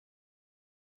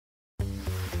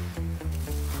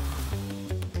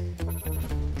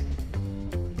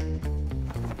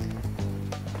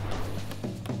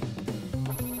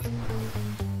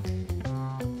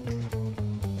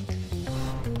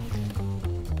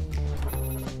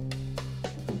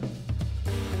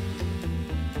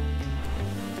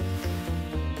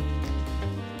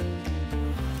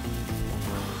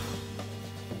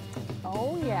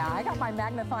I got my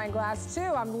magnifying glass too.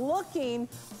 I'm looking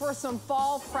for some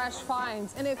fall fresh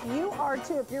finds. And if you are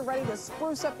too, if you're ready to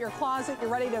spruce up your closet,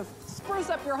 you're ready to spruce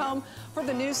up your home for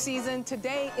the new season,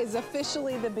 today is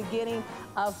officially the beginning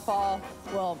of fall.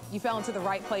 Well, you fell into the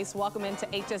right place. Welcome into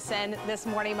HSN this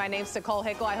morning. My name's Nicole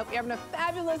Hickle. I hope you're having a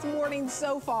fabulous morning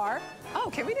so far. Oh,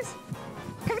 can we just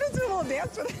do a little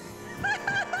dance with it?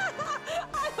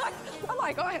 I'm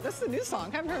like, oh, this is a new song.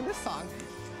 I haven't heard this song.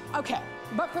 Okay,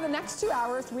 but for the next 2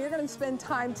 hours, we are gonna spend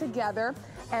time together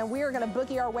and we are gonna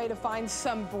boogie our way to find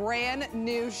some brand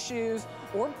new shoes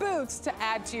or boots to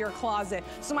add to your closet.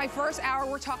 So my first hour,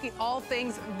 we're talking all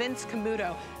things Vince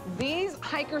Camuto. These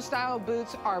hiker style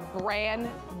boots are brand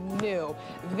new.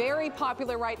 Very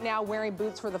popular right now, wearing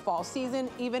boots for the fall season,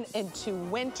 even into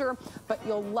winter, but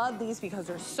you'll love these because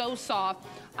they're so soft.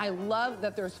 I love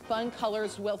that there's fun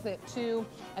colors with it too,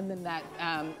 and then that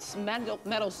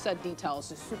metal stud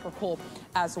details is super cool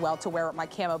as well to wear with my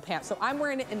camo pants. So I'm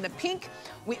wearing it in the pink.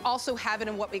 We also have it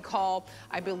in what we call,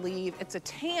 I believe it's a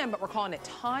tan, but we're calling it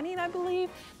tanning, I believe.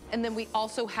 And then we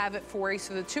also have it for you.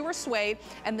 So the two are suede,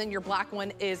 and then your black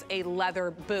one is a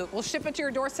leather boot. We'll ship it to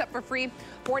your doorstep for free.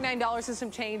 $49 and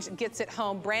some change gets it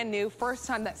home, brand new, first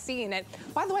time that's seeing it.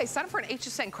 By the way, sign up for an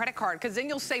HSN credit card, because then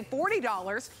you'll save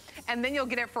 $40, and then you'll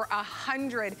get it for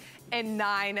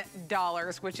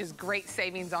 $109, which is great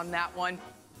savings on that one.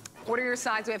 Order your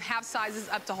size. We have half sizes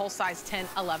up to whole size 10,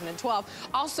 11, and 12.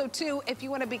 Also, too, if you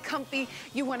want to be comfy,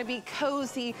 you want to be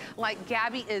cozy like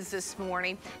Gabby is this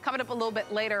morning. Coming up a little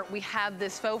bit later, we have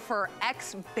this faux fur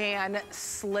X-band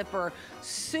slipper.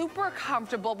 Super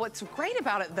comfortable. What's great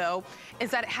about it, though, is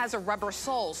that it has a rubber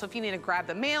sole. So if you need to grab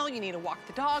the mail, you need to walk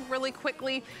the dog really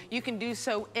quickly, you can do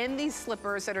so in these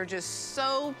slippers that are just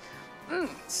so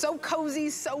cozy,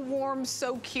 so warm,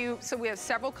 so cute. So we have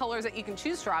several colors that you can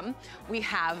choose from. We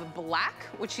have black,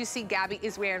 which you see Gabby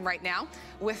is wearing right now.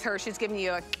 With her, she's giving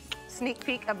you a sneak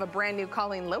peek of a brand new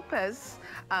Colleen Lopez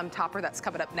topper that's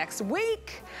coming up next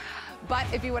week. But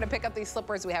if you want to pick up these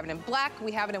slippers, we have it in black.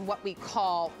 We have it in what we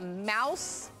call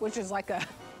mouse, which is like a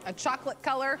chocolate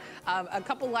color. A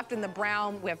couple left in the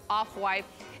brown. We have off-white.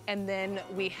 And then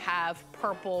we have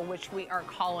purple, which we are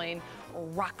calling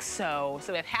Roxo.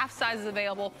 So we have half sizes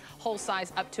available, whole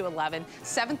size up to 11.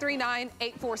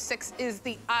 739-846 is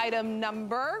the item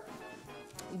number.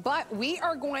 But we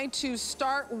are going to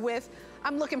start with,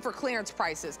 I'm looking for clearance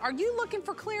prices. Are you looking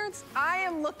for clearance? I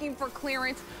am looking for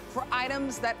clearance for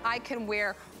items that I can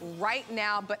wear right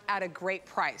now, but at a great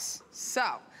price.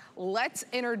 So let's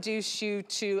introduce you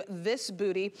to this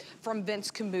booty from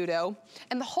Vince Camuto.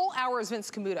 And the whole hour is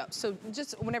Vince Camuto. So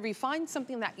just whenever you find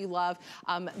something that you love,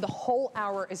 the whole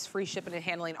hour is free shipping and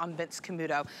handling on Vince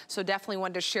Camuto. So definitely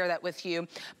wanted to share that with you.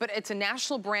 But it's a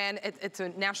national brand. It's a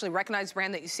nationally recognized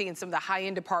brand that you see in some of the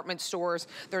high-end department stores.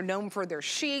 They're known for their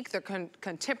chic, their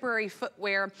contemporary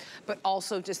footwear, but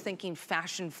also just thinking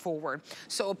fashion forward.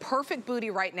 So a perfect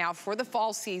booty right now for the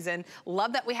fall season.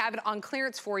 Love that we have it on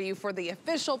clearance for you for the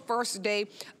official first day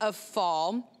of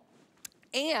fall.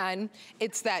 And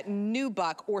it's that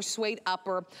nubuck or suede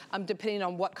upper, depending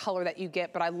on what color that you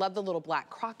get. But I love the little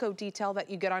black croco detail that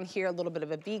you get on here, a little bit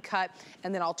of a V cut.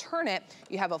 And then alternate,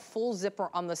 you have a full zipper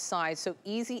on the side. So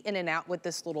easy in and out with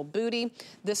this little booty.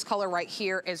 This color right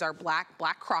here is our black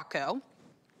croco.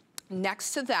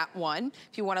 Next to that one,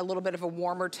 if you want a little bit of a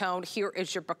warmer tone, here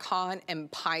is your pecan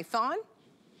and python.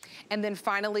 And then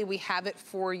finally, we have it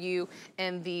for you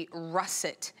in the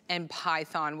russet and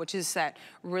python, which is that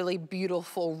really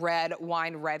beautiful red,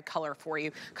 wine red color for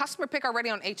you. Customer pick already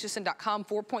on hsn.com,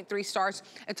 4.3 stars.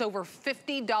 It's over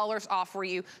 $50 off for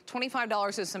you.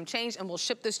 $25 is some change, and we'll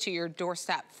ship this to your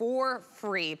doorstep for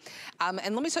free. And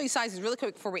let me tell you sizes really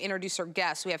quick before we introduce our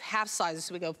guests. We have half sizes,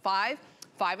 so we go 5,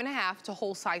 5.5 to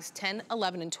whole size 10,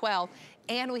 11, and 12.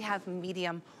 And we have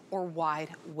medium or wide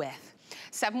width.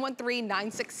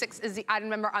 713-966 is the item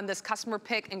number on this customer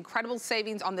pick. Incredible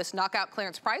savings on this knockout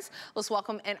clearance price. Let's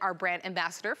welcome in our brand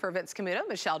ambassador for Vince Camuto,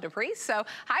 Michelle Dupree. So,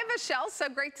 hi Michelle, so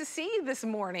great to see you this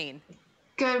morning.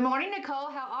 Good morning, Nicole.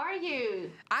 How are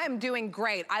you? I am doing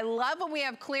great. I love when we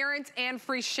have clearance and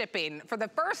free shipping for the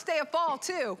first day of fall,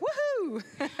 too. Woohoo!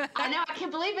 I know. I can't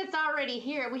believe it's already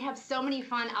here. We have so many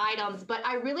fun items, but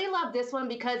I really love this one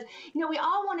because, you know, we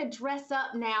all want to dress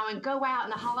up now and go out,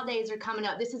 and the holidays are coming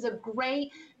up. This is a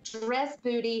great dress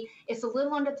booty. It's a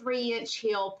little under 3-inch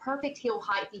heel, perfect heel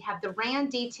height. You have the rand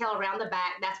detail around the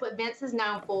back. That's what Vince is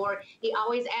known for. He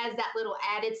always adds that little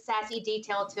added sassy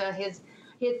detail to his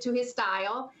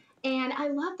style. And I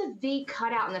love the V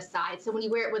cutout on the side. So when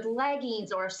you wear it with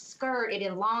leggings or a skirt, it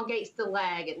elongates the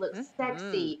leg. It looks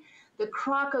sexy. the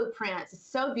croco prints. It's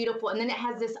so beautiful. And then it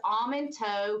has this almond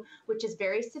toe, which is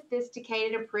very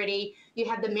sophisticated and pretty. You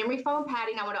have the memory foam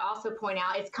padding. I want to also point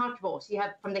out it's comfortable. So you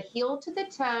have from the heel to the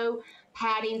toe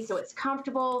padding, so it's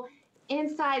comfortable.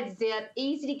 Inside zip,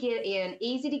 easy to get in,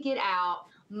 easy to get out.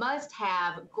 Must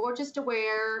have, gorgeous to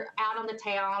wear out on the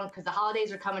town because the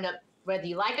holidays are coming up, whether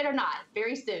you like it or not,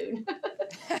 very soon.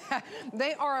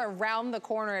 They are around the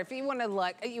corner. If you want to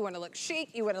look chic,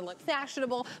 you want to look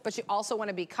fashionable, but you also want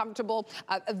to be comfortable.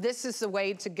 This is the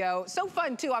way to go. So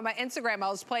fun too. On my Instagram, I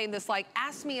was playing this like,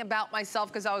 ask me about myself,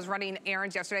 because I was running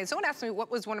errands yesterday. Someone asked me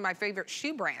what was one of my favorite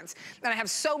shoe brands. And I have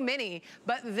so many,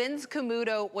 but Vince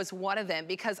Camuto was one of them,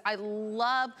 because I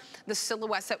love the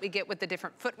silhouettes that we get with the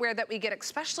different footwear that we get,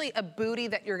 especially a booty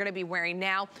that you're going to be wearing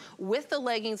now with the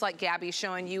leggings like Gabby's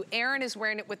showing you. Aaron is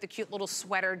wearing it with the cute little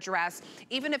sweater dress.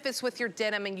 Even if it's with your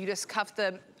denim and you just cuff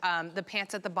the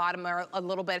pants at the bottom a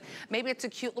little bit, maybe it's a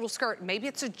cute little skirt, maybe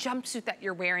it's a jumpsuit that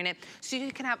you're wearing it, so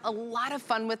you can have a lot of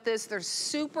fun with this. They're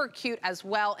super cute as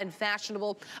well and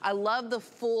fashionable. I love the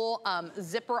full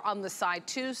zipper on the side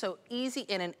too, so easy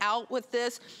in and out with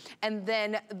this. And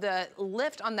then the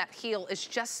lift on that heel is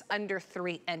just under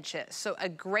 3 inches. So a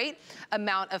great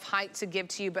amount of height to give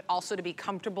to you, but also to be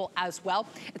comfortable as well.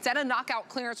 It's at a knockout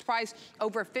clearance price,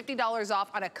 over $50 off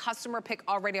on a customer pick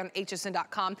already on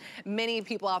hsn.com. Many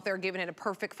people out there giving it a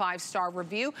perfect 5-star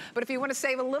review. But if you want to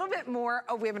save a little bit more,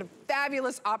 we have a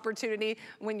fabulous opportunity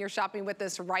when you're shopping with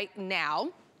us right now.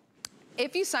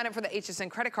 If you sign up for the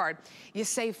HSN credit card, you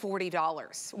save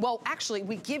 $40. Well, actually,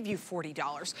 we give you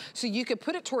 $40. So you could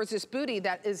put it towards this booty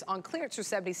that is on clearance for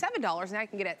 $77. Now you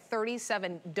can get it at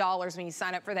 $37 when you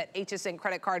sign up for that HSN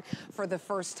credit card for the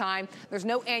first time. There's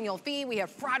no annual fee. We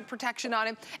have fraud protection on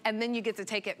it. And then you get to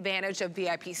take advantage of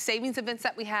VIP savings events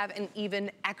that we have, and even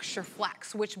extra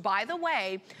flex, which, by the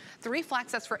way, 3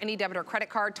 flex, that's for any debit or credit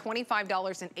card,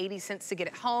 $25.80 to get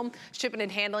it home. Shipping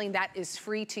and handling, that is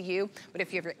free to you. But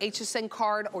if you have your HSN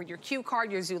card or your Q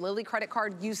card, your Zulily credit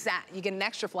card, use that. You get an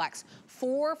extra flex.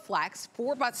 4 flex,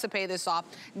 4 bucks to pay this off,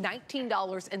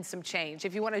 $19 and some change.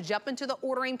 If you want to jump into the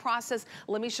ordering process,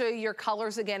 let me show you your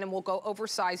colors again, and we'll go over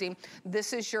sizing.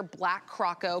 This is your black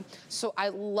croco. So I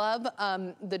love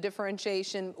the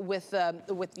differentiation with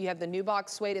you have the nubuck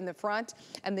suede in the front,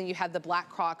 and then you have the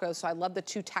black croco. So I love the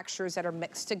 2 textures that are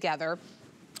mixed together.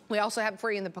 We also have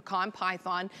for you in the pecan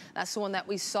python. That's the one that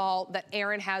we saw that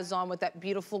Aaron has on with that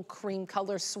beautiful cream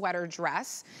color sweater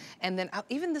dress. And then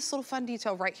even this little fun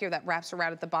detail right here that wraps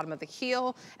around at the bottom of the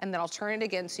heel. And then I'll turn it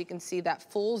again so you can see that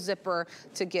full zipper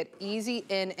to get easy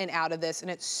in and out of this.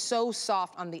 And it's so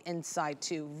soft on the inside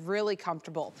too, really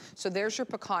comfortable. So there's your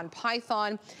pecan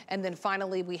python. And then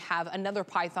finally we have another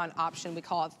python option. We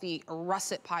call it the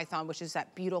russet python, which is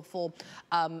that beautiful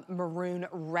maroon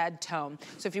red tone.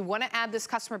 So if you want to add this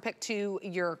customer pick to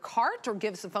your cart, or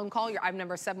give us a phone call, your item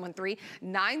number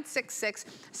 713-966.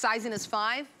 Sizing is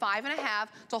 5, 5.5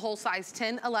 to whole size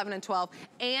 10, 11, and 12,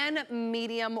 and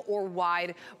medium or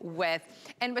wide width.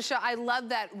 And Michelle, I love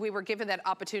that we were given that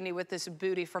opportunity with this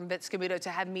booty from Vince Camuto to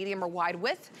have medium or wide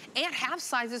width and half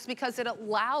sizes, because it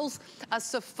allows us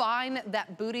to find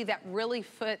that booty that really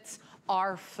fits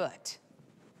our foot.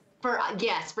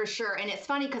 Yes, for sure. And it's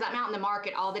funny because I'm out in the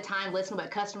market all the time listening to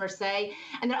what customers say,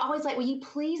 and they're always like, will you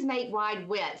please make wide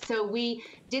width? So we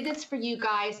did this for you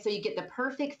guys so you get the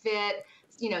perfect fit,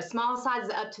 you know, small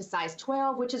sizes up to size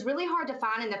 12, which is really hard to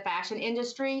find in the fashion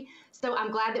industry. So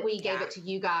I'm glad that we gave it to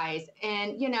you guys.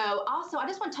 And, you know, also I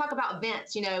just want to talk about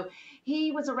Vince. You know,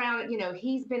 he was around, you know,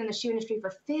 he's been in the shoe industry for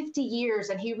 50 years,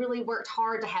 and he really worked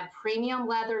hard to have premium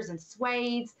leathers and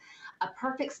suedes, a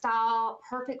perfect style,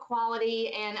 perfect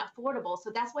quality, and affordable. So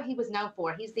that's what he was known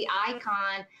for. He's the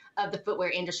icon of the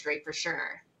footwear industry for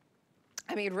sure.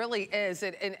 I mean, it really is,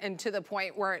 and to the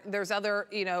point where there's other,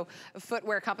 you know,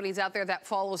 footwear companies out there that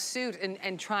follow suit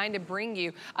and trying to bring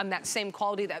you that same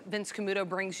quality that Vince Camuto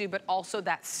brings you, but also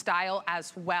that style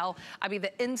as well. I mean,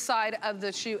 the inside of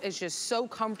the shoe is just so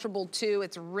comfortable too.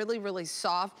 It's really, really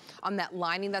soft on that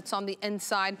lining that's on the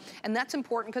inside, and that's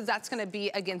important because that's going to be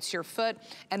against your foot.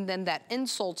 And then that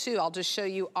insole too, I'll just show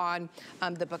you on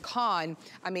the pecan.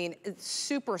 I mean, it's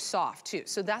super soft too.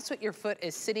 So that's what your foot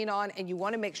is sitting on, and you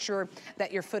want to make sure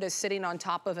that your foot is sitting on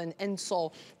top of an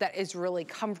insole that is really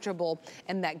comfortable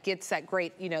and that gets that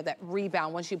great, you know, that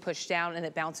rebound once you push down, and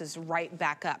it bounces right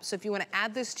back up. So if you want to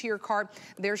add this to your cart,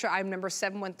 there's your item number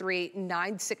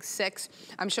 713-966.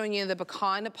 I'm showing you the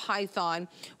pecan python,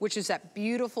 which is that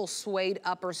beautiful suede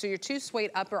upper. So your 2 suede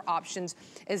upper options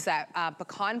is that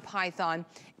pecan python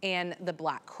and the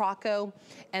black croco,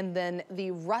 and then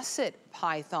the russet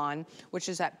python, which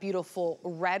is that beautiful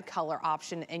red color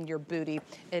option in your booty.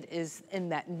 It is in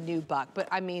that nubuck. But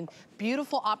I mean,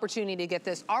 beautiful opportunity to get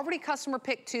this. Already customer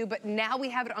pick too, but now we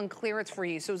have it on clearance for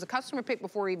you. So it was a customer pick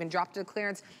before we even dropped it to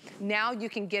clearance. Now you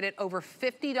can get it over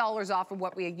 $50 off of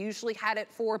what we usually had it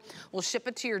for. We'll ship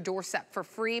it to your doorstep for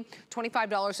free.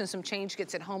 $25 and some change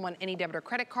gets it home on any debit or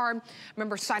credit card.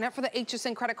 Remember, sign up for the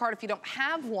HSN credit card if you don't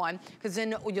have one, because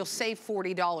then you'll save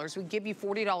 $40. We give you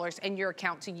 $40 in your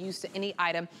account to use to any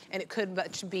item, and it could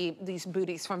much be these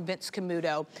booties from Vince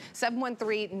Camuto.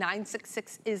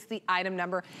 713-966 is the item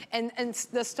number. And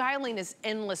the styling is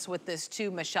endless with this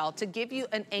too, Michelle, to give you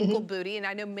an ankle booty. And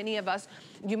I know many of us,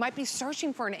 you might be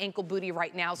searching for an ankle booty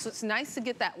right now. So it's nice to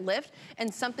get that lift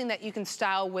and something that you can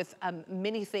style with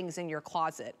many things in your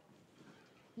closet.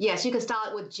 Yes, you can style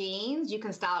it with jeans, you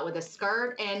can style it with a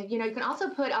skirt, and you know, you can also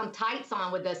put tights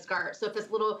on with this skirt. So if it's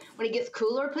when it gets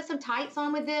cooler, put some tights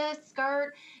on with this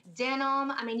skirt, denim.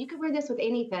 I mean, you can wear this with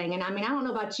anything. And I mean, I don't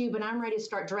know about you, but I'm ready to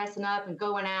start dressing up and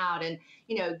going out and,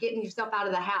 you know, getting yourself out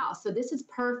of the house. So this is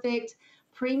perfect.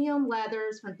 Premium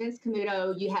leathers from Vince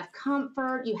Camuto. You have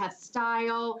comfort, you have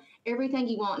style, everything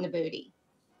you want in a booty.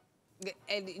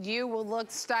 And you will look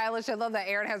stylish. I love that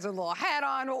Erin has her little hat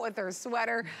on with her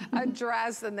sweater, a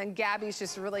dress, and then Gabby's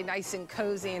just really nice and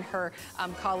cozy in her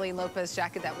Colleen Lopez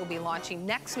jacket that will be launching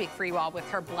next week for you all with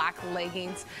her black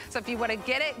leggings. So if you want to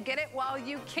get it while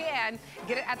you can.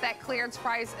 Get it at that clearance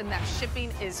price, and that shipping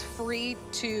is free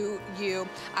to you.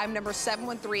 I'm number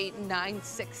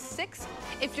 713-966.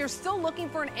 If you're still looking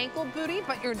for an ankle booty,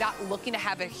 but you're not looking to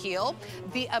have a heel,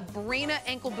 the Abrina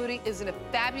ankle booty is a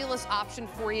fabulous option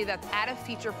for you. That's at a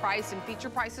feature price, and feature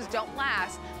prices don't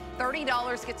last.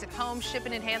 $30 gets it home.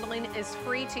 Shipping and handling is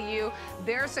free to you.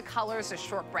 There's the colors, a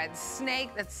shortbread snake.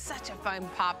 That's such a fun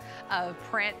pop of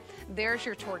print. There's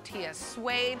your tortilla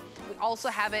suede. We also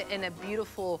have it in a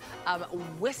beautiful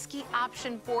whiskey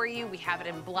option for you. We have it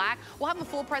in black. We'll have a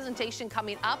full presentation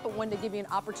coming up, but wanted to give you an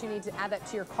opportunity to add that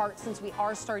to your cart since we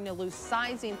are starting to lose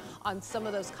sizing on some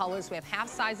of those colors. We have half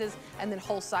sizes and then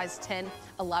whole size 10,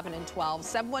 11, and 12.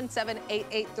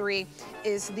 717-883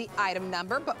 is the item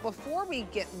number. But before we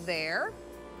get there,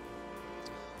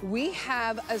 we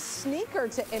have a sneaker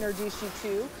to introduce you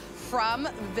to from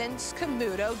Vince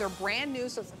Camuto. They're brand new,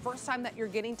 so it's the first time that you're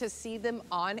getting to see them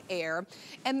on air.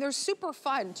 And they're super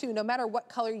fun too. No matter what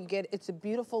color you get, it's a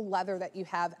beautiful leather that you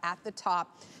have at the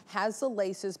top, has the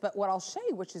laces. But what I'll show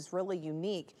you, which is really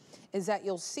unique, is that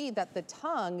you'll see that the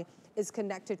tongue is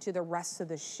connected to the rest of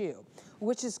the shoe,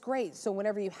 which is great. So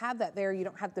whenever you have that there, you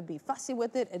don't have to be fussy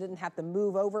with it. It didn't have to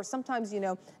move over. Sometimes, you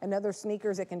know, in other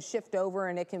sneakers, it can shift over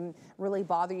and it can really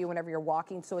bother you whenever you're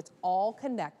walking. So it's all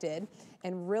connected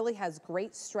and really has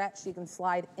great stretch. You can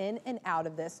slide in and out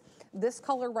of this. This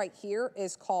color right here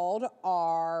is called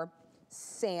our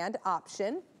sand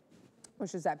option,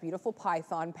 which is that beautiful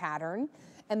python pattern.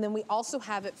 And then we also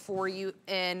have it for you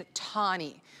in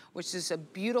tawny, which is a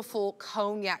beautiful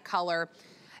cognac color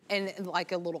and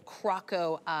like a little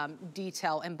croco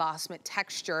detail embossment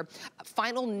texture.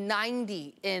 Final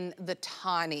 90 in the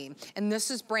tawny. And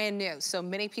this is brand new. So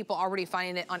many people already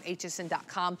finding it on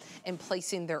hsn.com and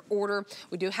placing their order.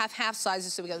 We do have half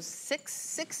sizes. So we go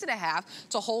 6, 6.5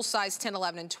 to whole size 10,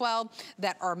 11, and 12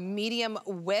 that are medium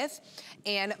width.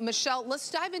 And Michelle, let's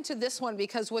dive into this one,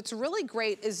 because what's really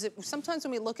great is that sometimes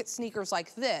when we look at sneakers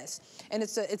like this, and it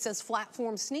says flat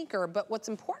form sneaker, but what's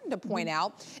important to point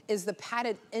out is the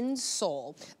padded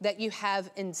insole that you have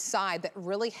inside that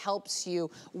really helps you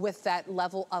with that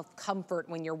level of comfort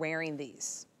when you're wearing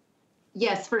these.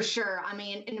 Yes, for sure. I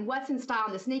mean, and what's in style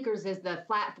in the sneakers is the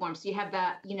flat form. So you have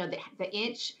the, you know, the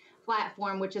inch flat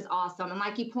form, which is awesome. And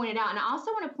like you pointed out, and I also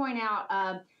want to point out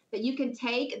that you can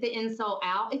take the insole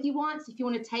out if you want. So if you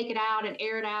want to take it out and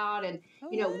air it out and,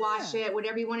 you know, wash it,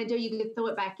 whatever you want to do, you can throw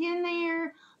it back in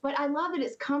there. But I love that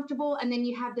it's comfortable. And then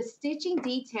you have the stitching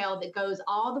detail that goes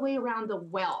all the way around the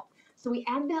welt. So we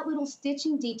add that little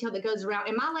stitching detail that goes around.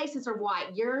 And my laces are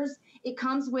white. Yours, it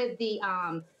comes with the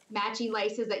matching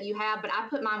laces that you have, but I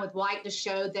put mine with white to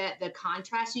show that the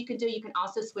contrast you can do. You can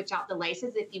also switch out the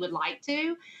laces if you would like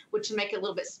to, which would make it a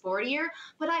little bit sportier.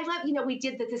 But I love, you know, we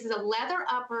did that. This is a leather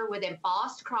upper with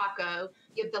embossed croco.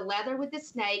 You have the leather with the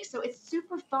snake. So it's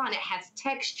super fun. It has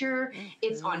texture.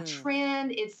 It's on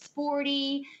trend. It's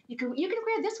sporty. You can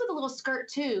wear this with a little skirt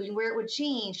too. You can wear it with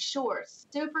jeans, shorts,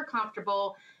 super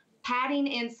comfortable. Padding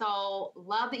insole.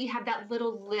 Love that you have that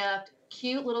little lift.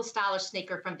 cute little stylish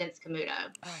sneaker from Vince Camuto.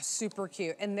 Oh, super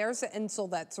cute. And there's an insole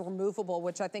that's removable,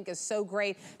 which I think is so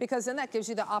great because then that gives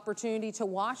you the opportunity to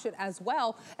wash it as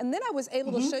well. And then I was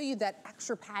able to show you that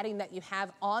extra padding that you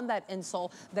have on that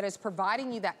insole that is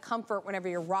providing you that comfort whenever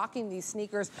you're rocking these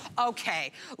sneakers.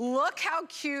 Okay, look how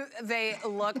cute they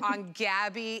look on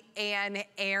Gabby and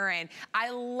Aaron.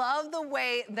 I love the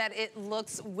way that it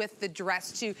looks with the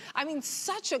dress too. I mean,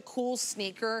 such a cool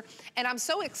sneaker. And I'm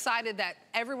so excited that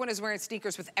everyone is wearing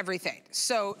sneakers with everything.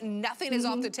 So nothing is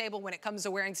off the table when it comes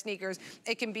to wearing sneakers.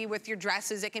 It can be with your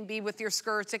dresses, it can be with your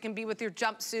skirts, it can be with your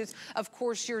jumpsuits, of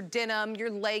course your denim, your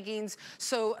leggings.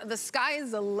 So the sky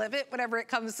is the limit whenever it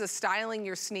comes to styling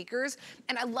your sneakers.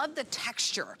 And I love the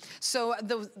texture. So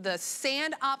the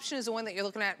sand option is the one that you're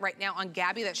looking at right now on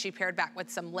Gabby that she paired back with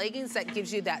some leggings that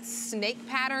gives you that snake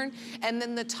pattern. And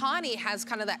then the tawny has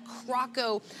kind of that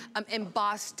croco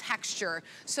embossed texture.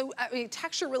 So I mean,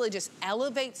 texture really just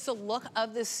elevates the look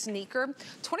of this sneaker.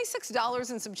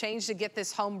 $26 and some change to get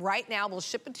this home right now. We'll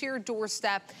ship it to your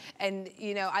doorstep. And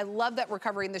you know, I love that we're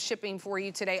covering the shipping for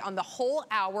you today on the whole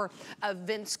hour of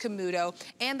Vince Camuto,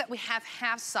 and that we have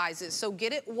half sizes. So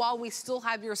get it while we still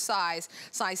have your size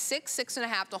 6,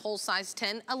 6.5 to whole size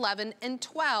 10, 11, and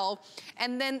 12.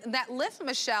 And then that lift,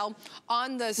 Michelle,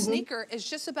 on the sneaker is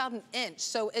just about an inch.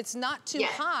 So it's not too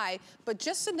high, but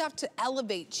just enough to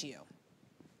elevate you.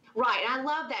 Right, and I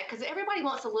love that because everybody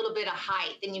wants a little bit of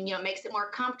height, and you know, it makes it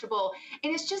more comfortable,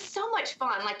 and it's just so much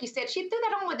fun. Like you said, she threw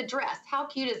that on with a dress. How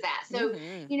cute is that? So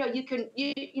you know, you can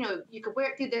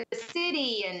wear it through the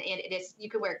city, and you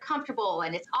can wear it comfortable,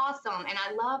 and it's awesome. And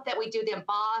I love that we do the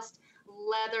embossed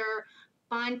leather,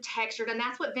 fun textured, and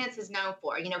that's what Vince is known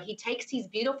for. You know, he takes these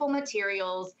beautiful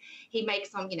materials, he makes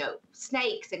them, you know,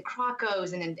 snakes and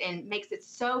crocos, and makes it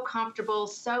so comfortable,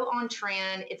 so on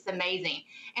trend. It's amazing.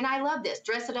 And I love this.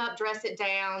 Dress it up, dress it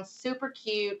down, super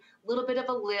cute, little bit of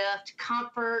a lift,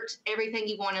 comfort, everything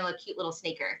you want in a cute little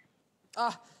sneaker.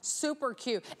 Oh, super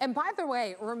cute. And by the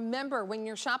way, remember when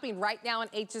you're shopping right now on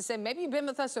HSN, maybe you've been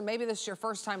with us or maybe this is your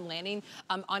first time landing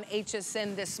on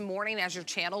HSN this morning as you're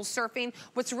channel surfing.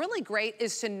 What's really great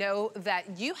is to know that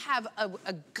you have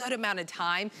a good amount of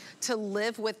time to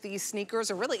live with these sneakers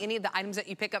or really any of the items that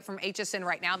you pick up from HSN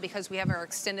right now because we have our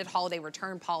extended holiday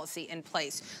return policy in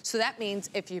place. So that means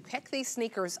if you pick these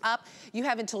sneakers up, you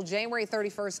have until January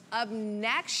 31st of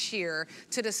next year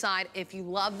to decide if you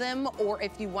love them or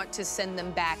if you want to send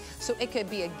them back. So it could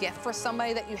be a gift for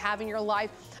somebody that you have in your life.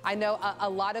 I know a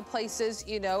lot of places,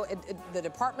 you know, the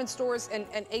department stores and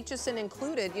HSN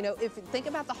included, you know, if you think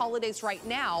about the holidays right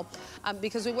now,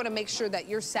 because we want to make sure that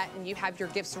you're set and you have your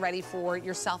gifts ready for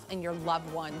yourself and your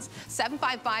loved ones.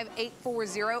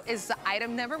 755-840 is the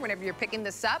item number whenever you're picking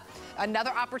this up.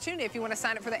 Another opportunity, if you want to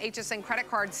sign up for the HSN credit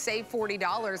card, save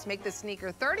 $40, make the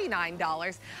sneaker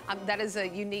 $39. That is a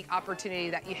unique opportunity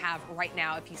that you have right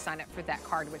now if you sign up for that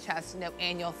card, which has no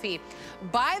annual fee.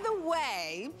 By the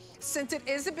way, since it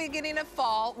is the beginning of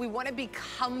fall, we want to be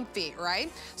comfy,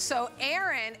 right? So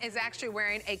Aaron is actually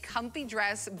wearing a comfy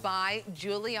dress by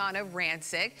Juliana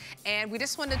Rancic, and we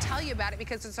just wanted to tell you about it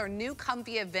because it's our new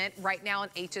comfy event right now on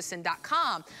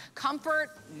hsn.com. Comfort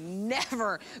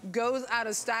never goes out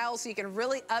of style, so you can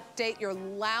really update your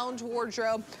lounge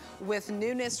wardrobe with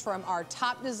newness from our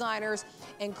top designers,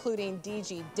 including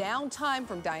DG Downtime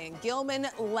from Diane Gilman,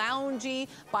 Loungy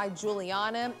by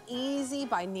Juliana, Easy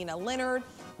by Nina Leonard,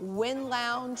 Wind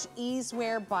Lounge,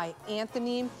 Easewear by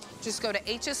Anthony. Just go to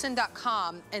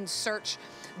hsn.com and search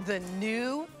the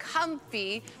new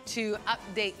comfy to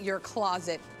update your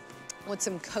closet with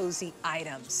some cozy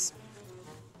items.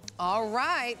 All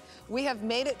right, we have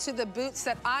made it to the boots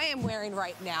that I am wearing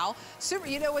right now. Super,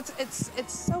 you know, it's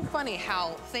so funny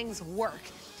how things work.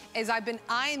 As I've been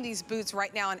eyeing these boots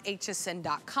right now on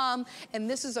hsn.com, and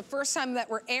this is the first time that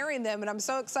we're airing them, and I'm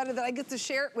so excited that I get to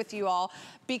share it with you all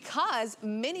because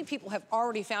many people have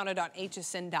already found it on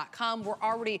hsn.com. We're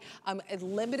already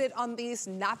limited on these,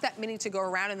 not that many to go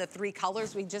around in the 3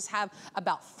 colors. We just have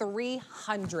about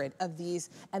 300 of these,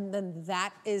 and then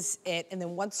that is it. And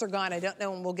then once they're gone, I don't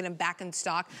know when we'll get them back in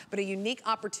stock, but a unique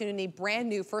opportunity, brand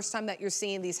new, first time that you're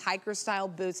seeing these hiker style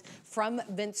boots from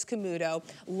Vince Camuto.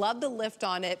 Love the lift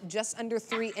on it. Just under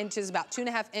 3 inches, about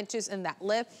 2.5 inches in that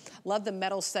lift. Love the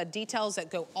metal stud details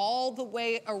that go all the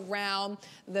way around.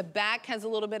 The back has a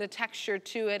little bit of texture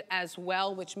to it as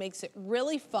well, which makes it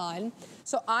really fun.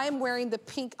 So I'm wearing the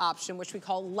pink option, which we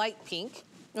call light pink,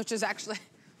 which is actually,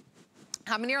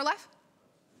 how many are left?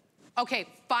 Okay,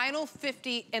 final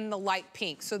 50 in the light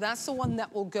pink. So that's the one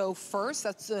that will go first.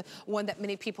 That's the one that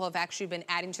many people have actually been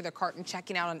adding to their cart and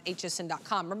checking out on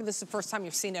hsn.com. Remember, this is the first time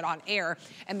you've seen it on air,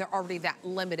 and they're already that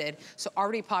limited. So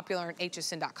already popular on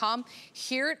hsn.com.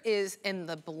 Here it is in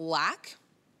the black,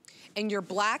 and your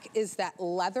black is that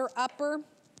leather upper.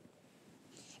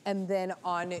 And then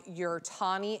on your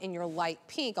tawny and your light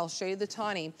pink, I'll show you the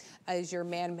tawny as your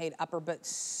man-made upper, but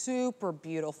super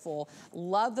beautiful.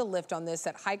 Love the lift on this,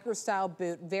 that hiker style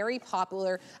boot, very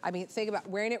popular. I mean, think about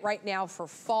wearing it right now for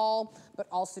fall, but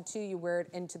also too, you wear it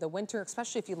into the winter,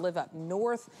 especially if you live up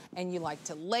north and you like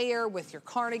to layer with your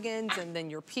cardigans and then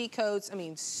your pea coats. I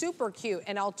mean, super cute.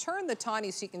 And I'll turn the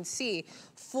tawny so you can see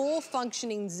full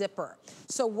functioning zipper.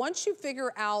 So once you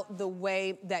figure out the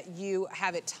way that you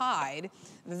have it tied,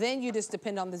 then you just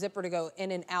depend on the zipper to go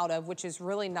in and out of, which is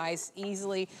really nice,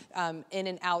 easily in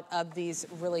and out of these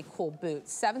really cool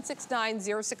boots.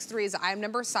 769-063 is the item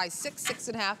number, size 6,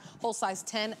 6.5, whole size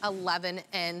 10, 11,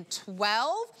 and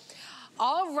 12.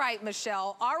 All right,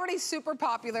 Michelle, already super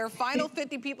popular. Final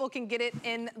 50 people can get it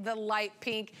in the light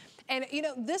pink. And, you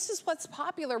know, this is what's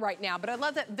popular right now, but I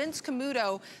love that Vince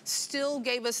Camuto still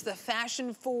gave us the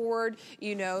fashion forward,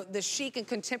 you know, the chic and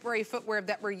contemporary footwear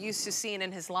that we're used to seeing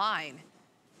in his line.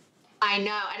 I know,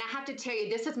 and I have to tell you,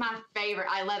 this is my favorite.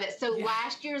 I love it. So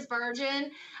last year's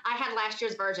version, I had last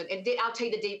year's version, and I'll tell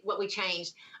you what we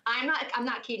changed. I'm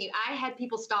not kidding you. I had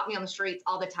people stop me on the streets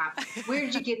all the time. Where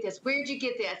did you get this? Where did you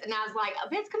get this? And I was like,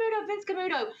 Vince Camuto, Vince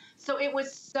Camuto. So it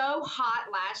was so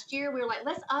hot last year. We were like,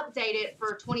 let's update it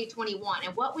for 2021.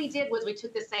 And what we did was we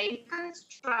took the same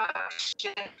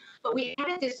construction, but we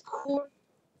added this core,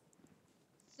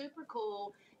 super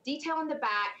cool detail in the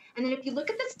back. And then if you look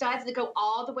at the studs that go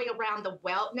all the way around the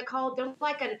welt, Nicole, they're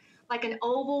like an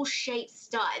oval shaped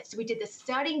stud. So we did the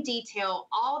studding detail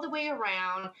all the way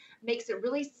around, makes it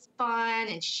really fun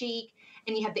and chic.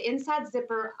 And you have the inside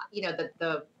zipper, you know,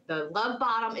 the lug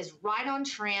bottom is right on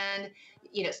trend.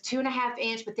 You know, it's 2.5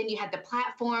 inch, but then you have the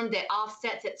platform that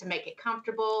offsets it to make it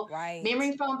comfortable. Right.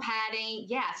 Memory foam padding.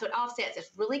 Yeah, so it offsets.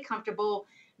 It's really comfortable.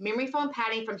 Memory foam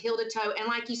padding from heel to toe. And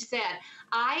like you said,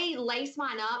 I lace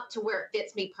mine up to where it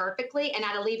fits me perfectly, and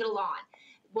I leave it alone.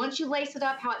 Once you lace it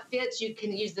up how it fits, you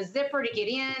can use the zipper to get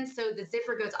in. So the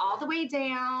zipper goes all the way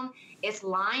down. It's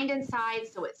lined inside,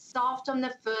 so it's soft on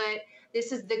the foot.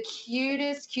 This is the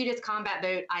cutest combat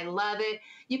boot. I love it.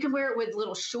 You can wear it with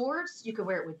little shorts. You can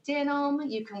wear it with denim.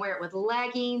 You can wear it with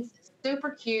leggings. Super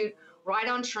cute, right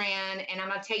on trend. And I'm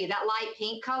gonna tell you, that light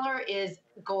pink color is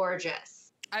gorgeous.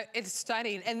 It's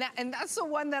stunning, and that's the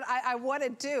one that I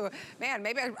wanted too. Man,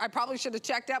 maybe I probably should have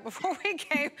checked out before we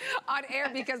came on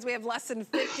air, because we have less than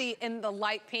 50 in the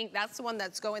light pink. That's the one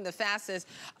that's going the fastest.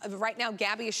 Right now,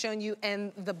 Gabby is showing you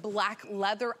in the black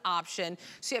leather option.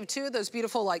 So you have two of those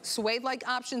beautiful like suede-like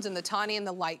options in the tawny and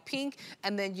the light pink,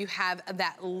 and then you have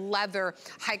that leather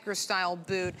hiker style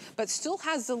boot, but still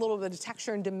has a little bit of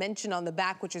texture and dimension on the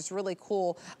back, which is really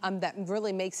cool. That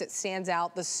really makes it stand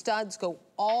out. The studs go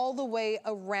all the way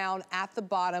around at the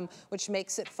bottom, which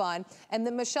makes it fun. And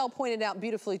then Michelle pointed out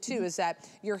beautifully too, is that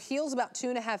your heel's about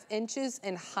 2.5 inches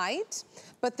in height,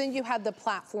 but then you have the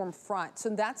platform front. So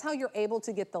that's how you're able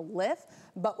to get the lift,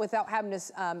 but without having to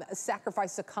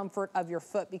sacrifice the comfort of your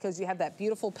foot, because you have that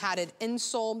beautiful padded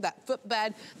insole, that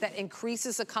footbed that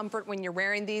increases the comfort when you're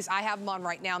wearing these. I have them on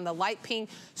right now in the light pink,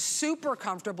 super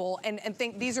comfortable, and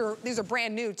think these are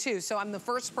brand new too. So I'm the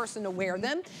first person to wear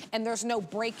them, and there's no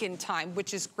break-in time,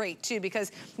 which is great too,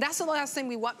 because that's the last thing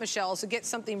we want, Michelle, is to get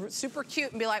something super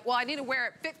cute and be like, well, I need to wear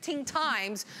it 15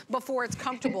 times before it's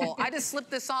comfortable. I just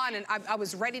slipped this on and I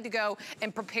was ready to go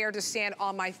and prepared to stand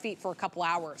on my feet for a couple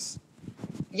hours.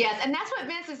 Yes, and that's what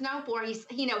Vince is known for. He's,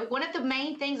 you know, one of the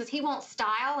main things is he wants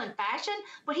style and fashion,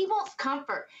 but he wants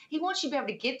comfort. He wants you to be able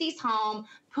to get these home,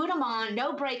 put them on,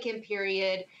 no break-in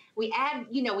period. We add,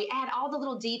 you know, we add all the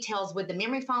little details with the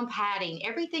memory foam padding,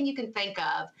 everything you can think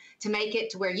of to make it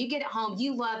to where you get it home,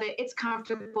 you love it, it's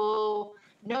comfortable,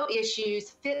 no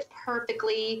issues, fits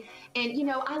perfectly. And, you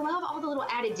know, I love all the little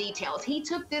added details. He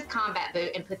took this combat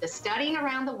boot and put the studding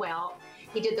around the welt.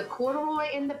 He did the corduroy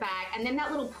in the back, and then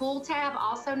that little pull tab,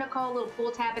 also, Nicole, little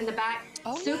pull tab in the back.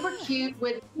 Oh, super cute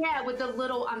with the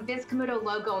little Vince Camuto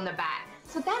logo on the back.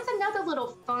 So that's another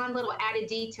little fun little added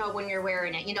detail when you're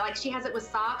wearing it. You know, like she has it with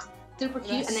socks. Super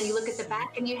cute. And then you look at the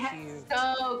back and you have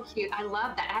so cute. I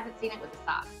love that. I haven't seen it with the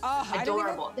socks. Oh,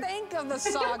 adorable. I didn't even think of the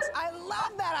socks. I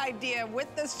love that idea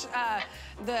with this,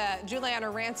 the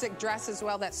Giuliana Rancic dress as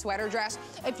well, that sweater dress.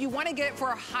 If you want to get it for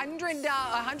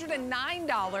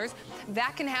 $109,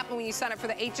 that can happen when you sign up for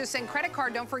the HSN credit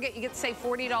card. Don't forget, you get to save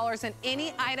 $40 on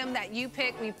any item that you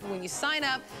pick. When you sign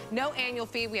up, no annual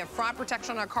fee. We have fraud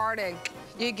protection on our card, and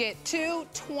you get two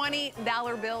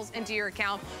 $20 bills into your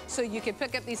account, so you can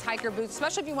pick up these hiker boots,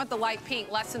 especially if you want the light pink,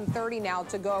 less than $30 now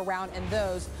to go around in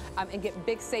those, and get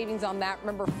big savings on that.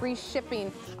 Remember, free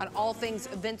shipping on all things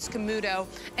Vince Camuto.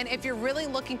 And if you're really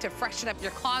looking to freshen up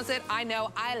your closet, I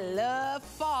know I love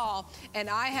fall, and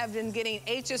I have been getting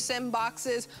HSN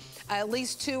boxes at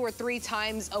least 2 or 3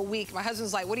 times a week. My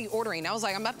husband's like, what are you ordering? I was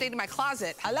like, I'm updating my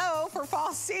closet. Hello, for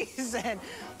fall season.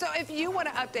 So if you want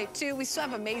to update too, we still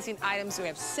have amazing items. We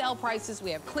have sale prices,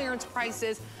 we have clearance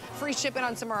prices, free shipping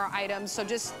on some of our items. So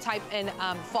just type in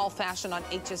fall fashion on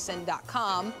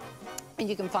hsn.com and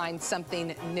you can find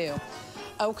something new.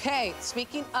 Okay,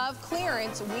 speaking of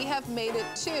clearance, we have made it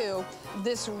to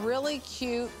this really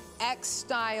cute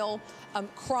X-style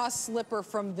cross slipper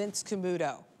from Vince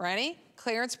Camuto. Ready?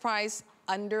 Clearance price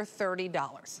under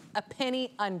 $30, a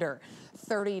penny under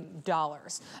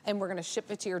 $30. And we're gonna ship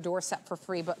it to your doorstep for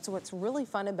free. But so what's really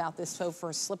fun about this faux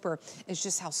fur slipper is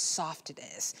just how soft it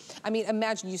is. I mean,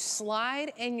 imagine you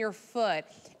slide in your foot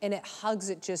and it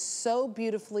hugs it just so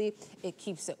beautifully. It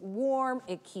keeps it warm,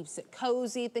 it keeps it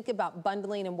cozy. Think about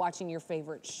bundling and watching your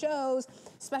favorite shows,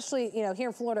 especially, you know, here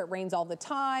in Florida, it rains all the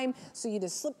time. So you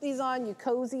just slip these on, you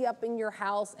cozy up in your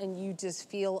house, and you just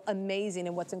feel amazing.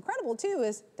 And what's incredible too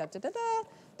is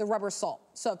the rubber sole.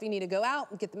 So if you need to go out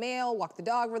and get the mail, walk the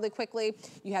dog really quickly,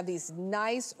 you have these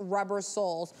nice rubber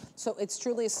soles. So it's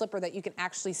truly a slipper that you can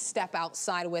actually step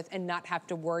outside with and not have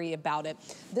to worry about it.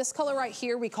 This color right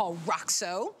here we call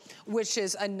Roxo, which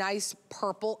is a nice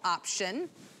purple option.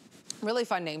 Really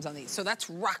fun names on these. So that's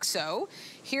Roxo.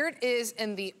 Here it is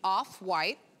in the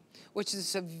off-white, which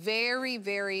is a very,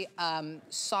 very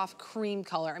soft cream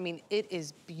color. I mean, it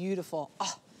is beautiful.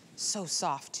 Oh, so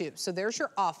soft too. So there's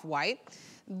your off-white.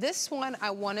 This one, I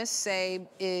wanna say,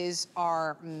 is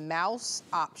our mouse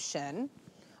option,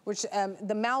 which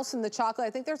the mouse and the chocolate, I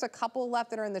think there's a couple left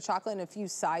that are in the chocolate in a few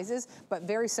sizes, but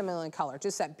very similar in color.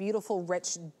 Just that beautiful,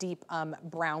 rich, deep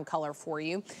brown color for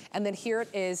you. And then here it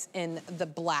is in the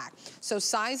black. So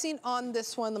sizing on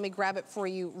this one, let me grab it for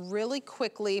you really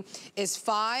quickly, is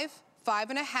 5,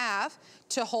 5.5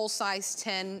 to whole size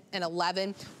 10 and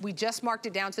 11. We just marked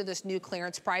it down to this new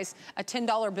clearance price. A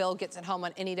 $10 bill gets it home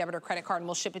on any debit or credit card, and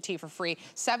we'll ship it to you for free.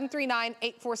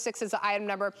 739-846 is the item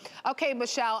number. Okay,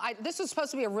 Michelle, this was supposed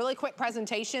to be a really quick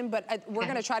presentation, but we're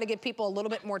gonna try to give people a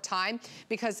little bit more time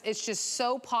because it's just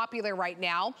so popular right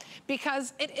now,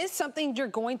 because it is something you're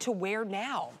going to wear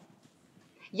now.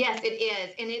 Yes, it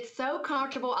is. And it's so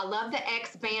comfortable. I love the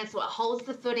X band, so it holds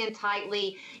the foot in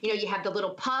tightly. You know, you have the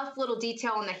little puff, little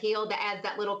detail on the heel that adds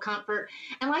that little comfort.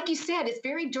 And like you said, it's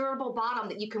very durable bottom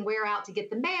that you can wear out to get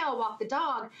the mail, walk the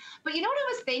dog. But you know what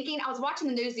I was thinking? I was watching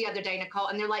the news the other day, Nicole,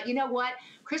 and they're like, you know what?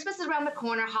 Christmas is around the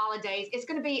corner, holidays. It's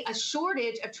going to be a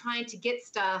shortage of trying to get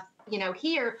stuff, you know,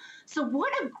 here. So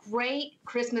what a great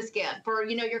Christmas gift for,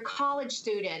 you know, your college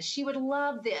student. She would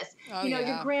love this. Oh, you know,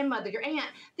 your grandmother, your aunt.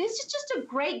 This is just a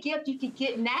great gift you could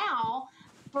get now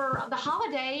for the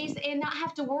holidays and not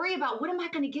have to worry about what am I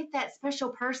going to get that special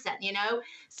person, you know?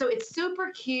 So it's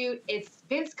super cute. It's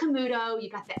Vince Camuto. You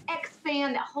got the X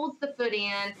band that holds the foot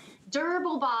in,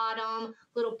 durable bottom,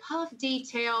 little puff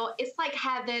detail. It's like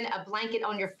having a blanket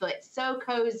on your foot. So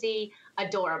cozy,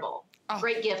 adorable. Oh,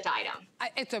 great gift item.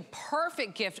 It's a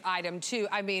perfect gift item too.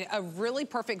 I mean, a really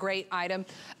perfect, great item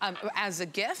as a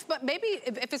gift, but maybe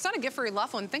if it's not a gift for your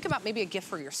loved one, think about maybe a gift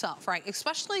for yourself, right?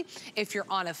 Especially if you're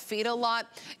on your feet a lot,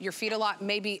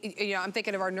 maybe, you know, I'm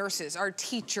thinking of our nurses, our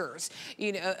teachers,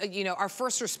 you know, our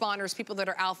first responders, people that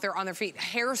are out there on their feet,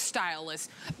 hairstylists,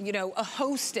 you know, a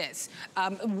hostess,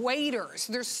 waiters.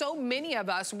 There's so many of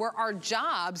us where our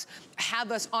jobs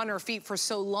have us on our feet for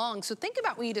so long. So think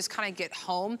about when you just kind of get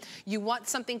home, you want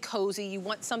something cozy, you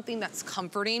want something that's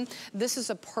comforting. This is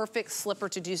a perfect slipper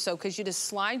to do so because you just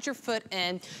slide your foot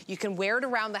in. You can wear it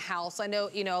around the house. I know,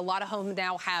 you know, a lot of homes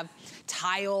now have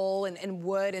tile and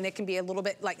wood, and it can be a little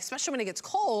bit like, especially when it gets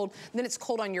cold, then it's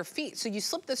cold on your feet. So you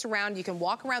slip this around, you can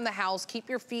walk around the house, keep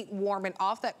your feet warm and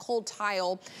off that cold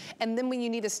tile. And then when you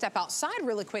need to step outside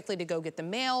really quickly to go get the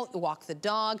mail, walk the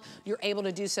dog, you're able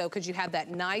to do so because you have that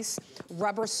nice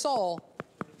rubber sole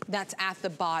that's at the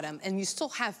bottom. And you still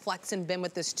have flex and bend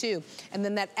with this too. And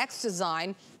then that X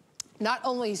design not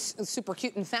only super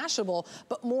cute and fashionable,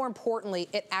 but more importantly,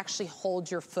 it actually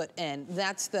holds your foot in.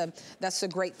 That's the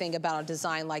great thing about a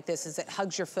design like this, is it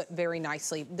hugs your foot very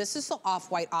nicely. This is the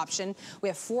off-white option. We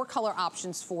have 4 color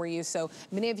options for you. So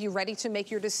many of you ready to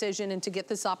make your decision and to get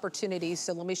this opportunity.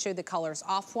 So let me show you the colors.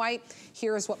 Off-white,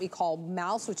 here is what we call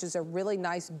mouse, which is a really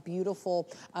nice, beautiful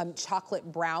chocolate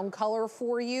brown color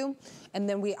for you. And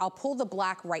then I'll pull the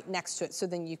black right next to it so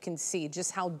then you can see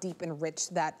just how deep and rich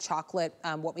that chocolate,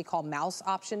 what we call mouse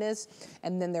option is.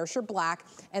 And then there's your black.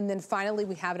 And then finally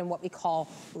we have it in what we call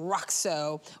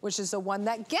Roxo, which is the one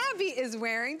that Gabby is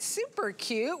wearing. Super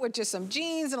cute, with just some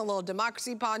jeans and a little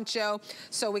democracy poncho.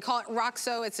 So we call it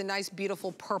Roxo. It's a nice,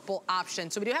 beautiful purple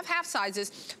option. So we do have half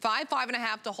sizes, 5,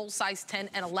 5.5 to whole size 10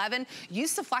 and 11.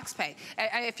 Use the flex pay.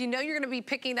 If you know you're gonna be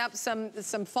picking up some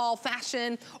fall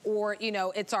fashion, or you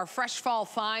know, it's our fresh fall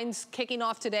finds kicking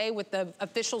off today with the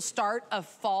official start of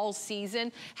fall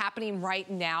season happening right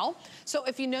now. So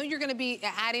if you know you're gonna be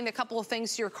adding a couple of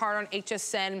things to your cart on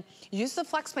HSN, use the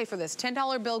FlexPay for this.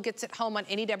 $10 bill gets it home on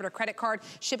any debit or credit card.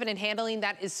 Shipping and handling,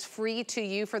 that is free to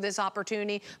you for this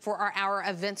opportunity for our hour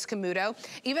of Vince Camuto.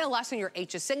 Even less on your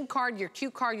HSN card, your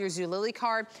Q card, your Zulily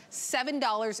card,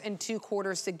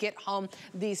 $7.02 to get home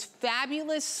these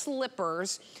fabulous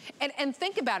slippers. And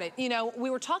think about it, you know, we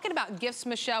were talking about gifts,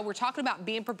 Michelle. We're talking about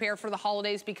being prepared for the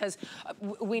holidays, because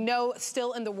we know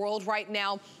still in the world right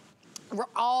now, we're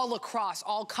all across,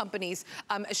 all companies,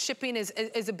 shipping is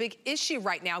a big issue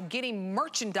right now. Getting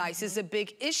merchandise is a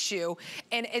big issue.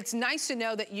 And it's nice to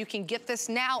know that you can get this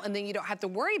now and then you don't have to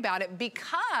worry about it,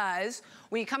 because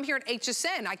when you come here at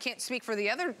HSN, I can't speak for the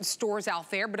other stores out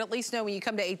there, but at least know when you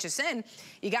come to HSN,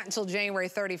 you got until January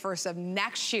 31st of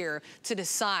next year to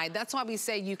decide. That's why we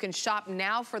say you can shop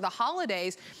now for the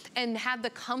holidays and have the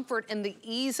comfort and the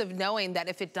ease of knowing that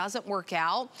if it doesn't work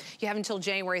out, you have until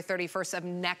January 31st of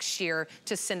next year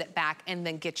to send it back and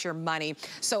then get your money.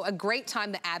 So a great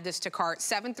time to add this to cart,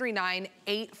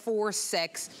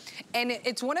 739-846. And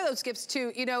it's one of those gifts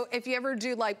too, you know, if you ever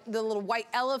do like the little white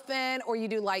elephant, or you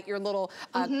do like your little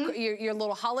your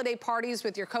little holiday parties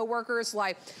with your coworkers,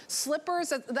 like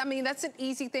slippers, I mean, that's an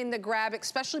easy thing to grab,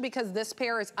 especially because this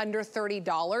pair is under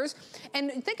 $30.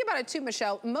 And think about it too,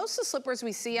 Michelle, most of the slippers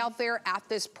we see out there at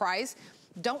this price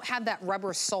don't have that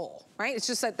rubber sole, right? It's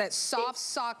just that soft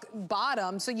sock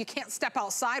bottom, so you can't step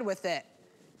outside with it.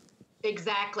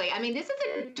 Exactly. I mean, this is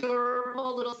a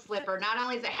durable little slipper. Not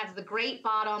only does it have the great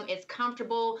bottom, it's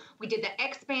comfortable. We did the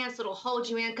X-band, so it'll hold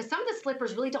you in, because some of the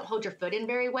slippers really don't hold your foot in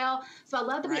very well. So I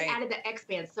love that we added the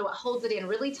X-band, so it holds it in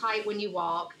really tight when you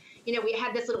walk. You know, we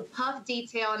had this little puff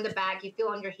detail in the back you feel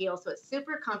on your heel, so it's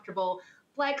super comfortable.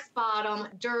 Flex bottom,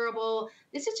 durable.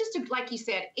 This is just, like you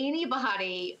said,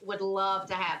 anybody would love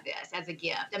to have this as a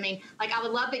gift. I mean, like, I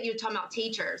would love that you were talking about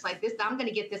teachers. Like this, I'm going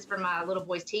to get this for my little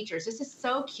boy's teachers. This is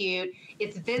so cute.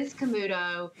 It's Vince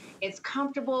Camuto. It's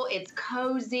comfortable. It's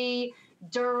cozy,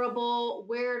 durable.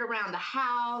 Wear it around the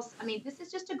house. I mean, this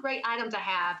is just a great item to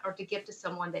have or to give to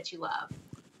someone that you love.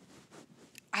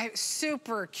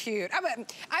 Super cute. I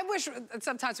wish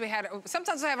sometimes we have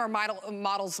our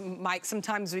models mic,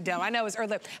 sometimes we don't. I know it's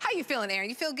early. How you feeling, Erin?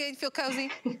 You feel good? You feel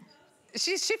cozy?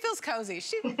 She feels cozy.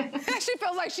 She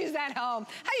feels like she's at home.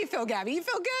 How you feel, Gabby? You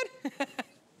feel good?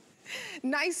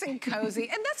 Nice and cozy,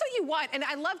 and that's what you want. And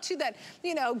I love too that,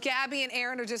 you know, Gabby and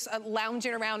Erin are just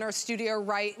lounging around our studio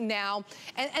right now,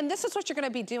 and this is what you're gonna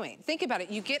be doing. Think about it.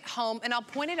 You get home, and I'll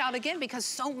point it out again because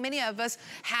so many of us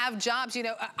have jobs. You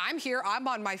know, I'm here, I'm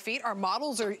on my feet. Our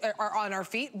models are on our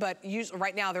feet, but usually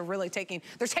right now they're taking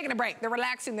a break. They're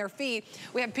relaxing their feet.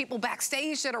 We have people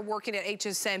backstage that are working at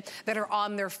HSN that are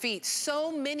on their feet.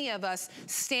 So many of us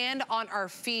stand on our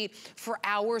feet for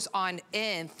hours on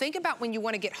end. Think about when you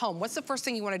want to get home. What's the first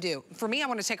thing you want to do? For me, I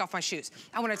want to take off my shoes.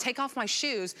 I want to take off my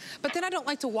shoes, but then I don't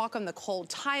like to walk on the cold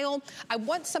tile. I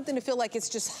want something to feel like it's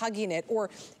just hugging it, or,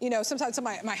 you know, sometimes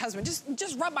my husband,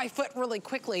 just rub my foot really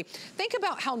quickly. Think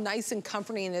about how nice and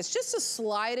comforting it is just to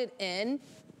slide it in.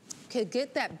 Could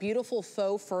get that beautiful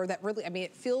faux fur that really, I mean,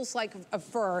 it feels like a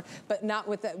fur, but not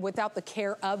without the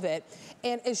care of it.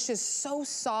 And it's just so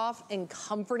soft and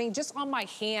comforting. Just on my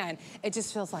hand, it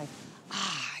just feels like,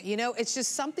 you know, it's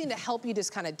just something to help you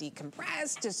just kind of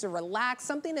decompress, just to relax.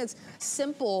 Something that's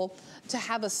simple to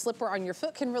have a slipper on your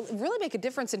foot can really make a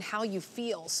difference in how you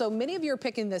feel. So many of you are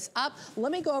picking this up.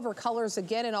 Let me go over colors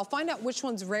again, and I'll find out which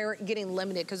one's rare, getting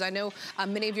limited, because I know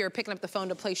many of you are picking up the phone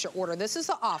to place your order. This is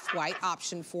the off-white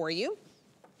option for you.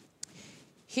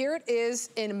 Here it is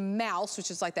in mouse,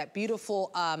 which is like that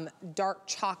beautiful dark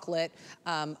chocolate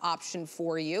option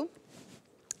for you.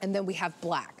 And then we have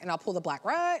black, and I'll pull the black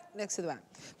right next to the back.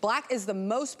 Black is the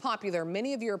most popular.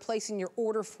 Many of you are placing your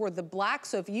order for the black,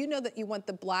 so if you know that you want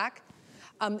the black,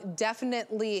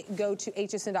 definitely go to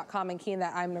hsn.com and key in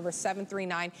that item number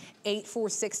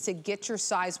 739846 to get your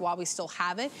size while we still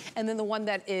have it. And then the one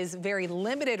that is very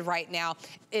limited right now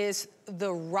is the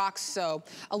Roxo.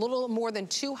 A little more than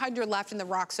 200 left in the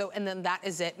Roxo, and then that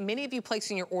is it. Many of you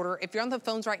placing your order. If you're on the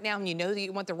phones right now and you know that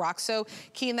you want the Roxo,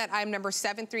 key in that item number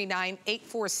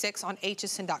 739846 on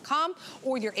hsn.com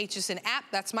or your HSN app.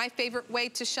 That's my favorite way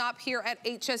to shop here at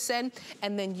HSN.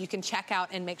 And then you can check out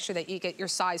and make sure that you get your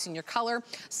size and your color.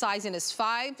 Sizing is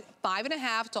 5,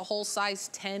 5.5 to whole size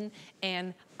 10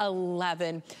 and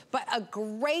 11. But a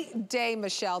great day,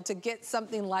 Michelle, to get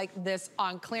something like this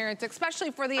on clearance,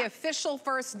 especially for the official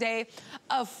first day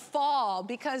of fall,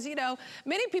 because, you know,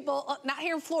 many people, not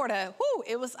here in Florida, whoo,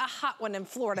 it was a hot one in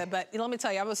Florida, but let me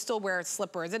tell you, I will still wear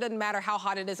slippers. It doesn't matter how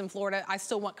hot it is in Florida, I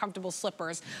still want comfortable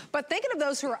slippers. But thinking of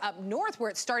those who are up north where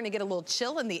it's starting to get a little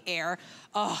chill in the air,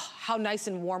 oh, how nice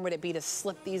and warm would it be to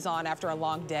slip these on after a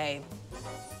long day?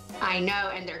 I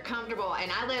know, and they're comfortable,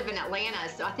 and I live in Atlanta,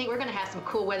 so I think we're gonna have some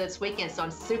cool weather this weekend, so I'm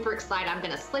super excited. I'm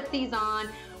gonna slip these on,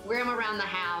 wear them around the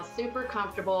house, super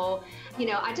comfortable. You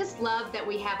know, I just love that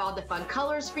we have all the fun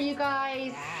colors for you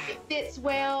guys. It fits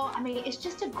well. I mean, it's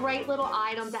just a great little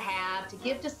item to have, to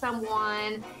give to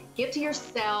someone, give to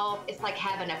yourself. It's like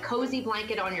having a cozy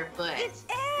blanket on your foot. It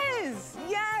is,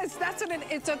 yes, that's what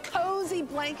it's a cozy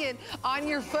blanket on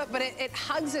your foot, but it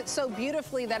hugs it so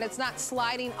beautifully that it's not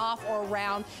sliding off or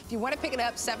around. If you want to pick it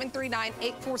up,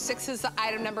 739846 is the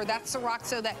item number. That's the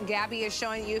Roxo that Gabby is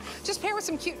showing you. Just pair with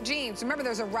some cute jeans. Remember,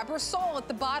 there's a rubber sole at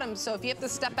the bottom, so if you have to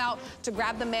step out to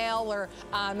grab the mail or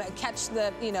catch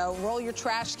the, you know, roll your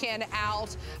trash can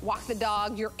out, walk the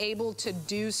dog, you're able to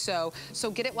do so. So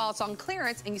get it while it's on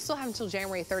clearance, and you still have until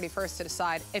January 31st to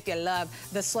decide if you love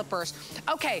the slippers.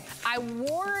 Okay, I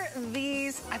wore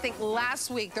these, I think, last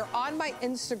week. They're on my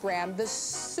Instagram, the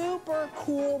super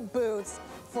cool boots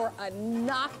for a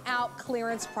knockout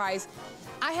clearance price.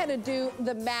 I had to do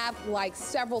the math like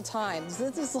several times.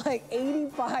 This is like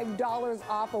 $85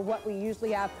 off of what we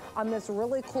usually have on this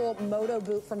really cool moto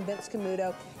boot from Vince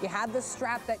Camuto. You have the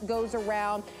strap that goes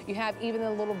around. You have even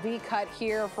a little V-cut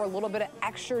here for a little bit of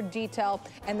extra detail.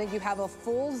 And then you have a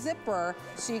full zipper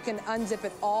so you can unzip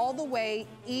it all the way,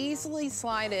 easily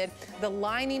slide it. The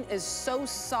lining is so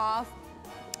soft.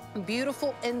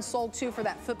 Beautiful insole too for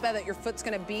that footbed that your foot's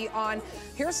gonna be on.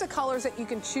 Here's the colors that you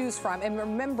can choose from. And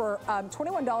remember,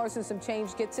 $21 and some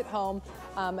change gets it home,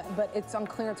 but it's on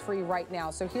clearance for you right now.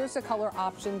 So here's the color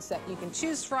options that you can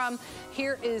choose from.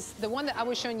 Here is the one that I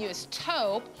was showing you is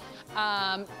taupe.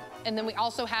 And then we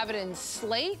also have it in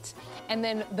slate. And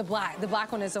then the black. The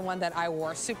black one is the one that I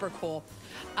wore, super cool.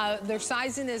 Their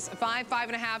sizing is 5,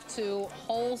 5.5 to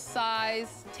whole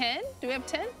size 10. Do we have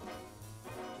 10?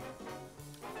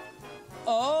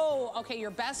 Oh, okay,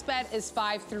 your best bet is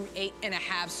 5 through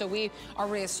 8.5. So we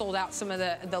already sold out some of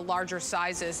the larger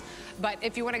sizes. But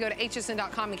if you want to go to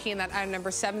hsn.com and key in that item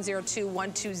number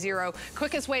 702120,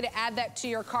 quickest way to add that to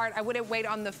your cart. I wouldn't wait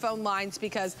on the phone lines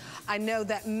because I know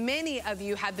that many of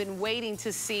you have been waiting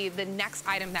to see the next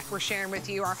item that we're sharing with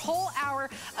you. Our whole hour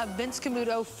of Vince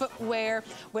Camuto footwear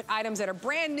with items that are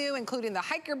brand new, including the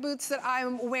hiker boots that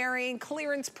I'm wearing,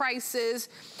 clearance prices,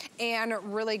 and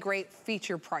really great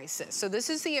feature prices. So this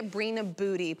is the Abrina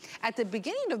booty. At the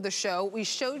beginning of the show, we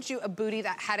showed you a booty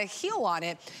that had a heel on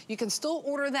it. You can still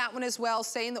order that one as well.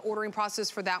 Stay in the ordering process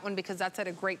for that one because that's at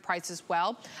a great price as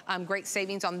well. Great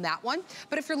savings on that one.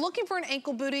 But if you're looking for an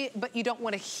ankle booty, but you don't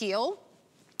want a heel,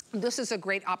 this is a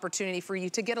great opportunity for you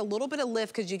to get a little bit of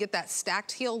lift because you get that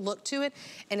stacked heel look to it,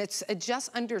 and it's just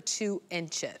under 2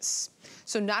 inches.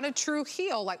 So not a true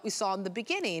heel like we saw in the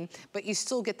beginning, but you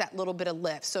still get that little bit of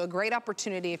lift. So a great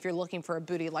opportunity if you're looking for a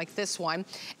booty like this one.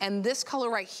 And this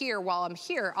color right here, while I'm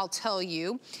here, I'll tell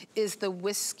you, is the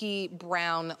whiskey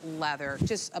brown leather.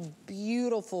 Just a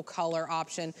beautiful color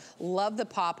option. Love the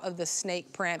pop of the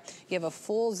snake print. You have a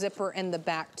full zipper in the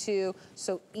back too,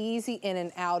 so easy in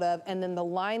and out of. And then the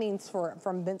linings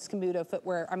from Vince Camuto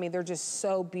footwear, I mean, they're just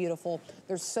so beautiful.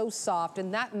 They're so soft,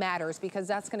 and that matters because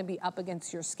that's gonna be up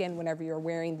against your skin whenever you're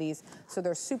wearing these, so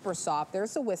they're super soft.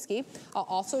 There's the whiskey. I'll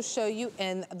also show you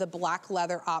in the black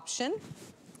leather option.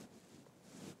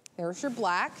 There's your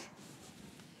black.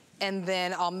 And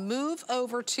then I'll move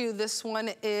over to this one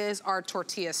is our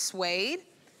tortilla suede.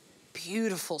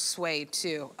 Beautiful suede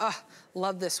too.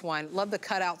 Love this one. Love the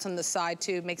cutouts on the side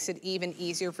too. Makes it even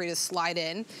easier for you to slide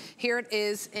in. Here it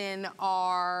is in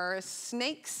our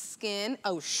snake skin,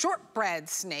 shortbread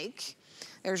snake.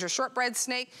 There's your shortbread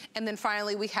snake. And then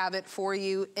finally, we have it for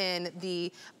you in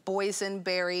the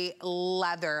boysenberry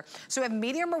leather. So we have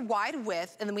medium or wide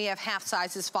width, and then we have half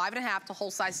sizes, 5.5 to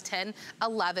whole size 10,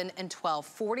 11, and 12.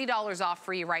 $40 off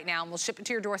for you right now, and we'll ship it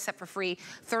to your doorstep for free.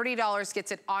 $30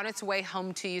 gets it on its way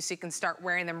home to you, so you can start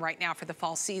wearing them right now for the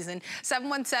fall season.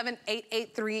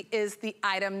 717-883 is the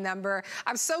item number.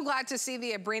 I'm so glad to see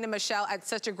the Abrina Michelle at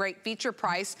such a great feature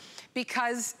price,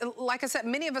 because like I said,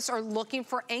 many of us are looking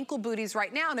for ankle booties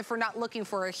right now, and if we're not looking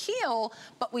for a heel,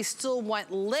 but we still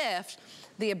want lift,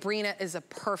 the Abrina is a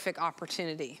perfect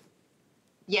opportunity.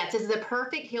 Yes, this is a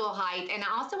perfect heel height. And I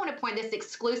also want to point this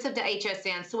exclusive to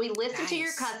HSN. So we listened to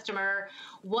your customer,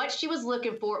 what she was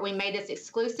looking for. We made this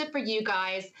exclusive for you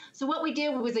guys. So what we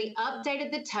did was we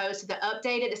updated the toe. So the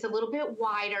updated, it's a little bit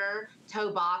wider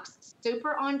toe box,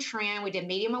 super on trend. We did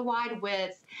medium and wide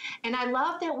widths. And I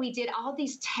love that we did all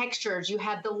these textures. You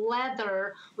have the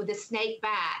leather with the snake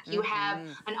back. You have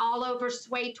an all over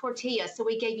suede tortilla. So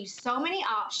we gave you so many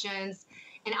options.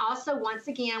 And also, once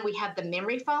again, we have the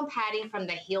memory foam padding from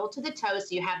the heel to the toe, so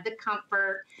you have the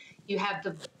comfort. You have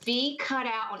the V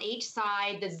cutout on each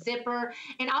side, the zipper.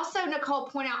 And also, Nicole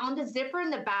pointed out on the zipper in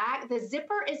the back, the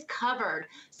zipper is covered,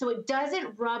 so it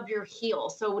doesn't rub your heel.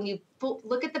 So when you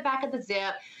look at the back of the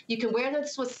zip, you can wear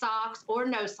this with socks or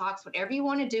no socks, whatever you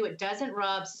want to do. It doesn't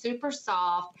rub, super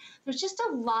soft. There's just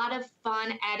a lot of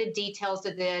fun added details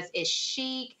to this. It's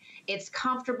chic, it's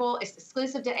comfortable, it's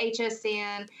exclusive to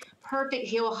HSN. Perfect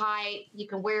heel height. You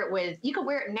can wear it with, you can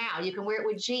wear it now. You can wear it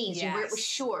with jeans. You can wear it with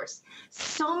shorts.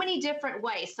 So many different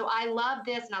ways. So I love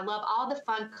this, and I love all the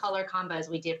fun color combos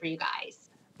we did for you guys.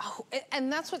 Oh,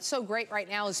 and that's what's so great right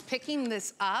now is picking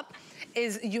this up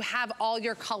is you have all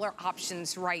your color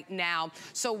options right now.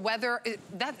 So whether,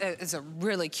 that is a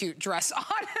really cute dress on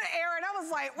Erin. I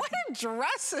was like, what a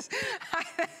dress is,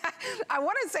 I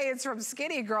want to say it's from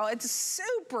Skinny Girl. It's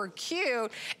super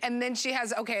cute. And then she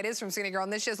has, okay, it is from Skinny Girl.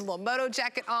 And then she has a little moto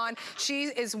jacket on. She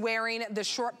is wearing the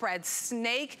shortbread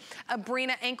snake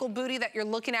Abrina ankle booty that you're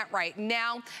looking at right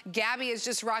now. Gabby is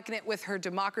just rocking it with her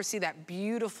Democracy, that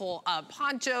beautiful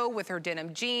poncho with her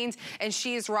denim jeans, and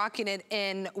she is rocking it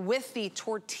in with the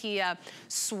tortilla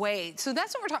suede. So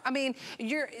that's what we're talking, I mean,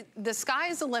 the sky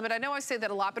is the limit. I know I say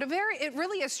that a lot, but it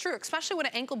really is true, especially with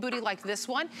an ankle booty like this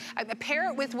one. Pair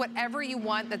it with whatever you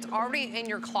want that's already in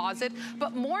your closet,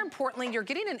 but more importantly, you're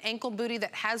getting an ankle booty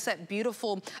that has that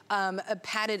beautiful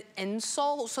padded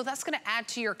insole, so that's gonna add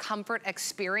to your comfort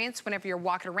experience whenever you're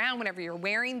walking around, whenever you're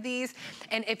wearing these.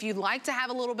 And if you'd like to have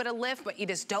a little bit of lift, but you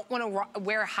just don't wanna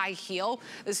wear a high heel,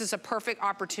 this is a perfect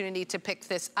opportunity to pick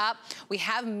this up. We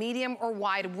have medium or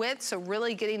wide width, so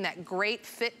really getting that great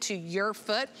fit to your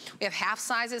foot. We have half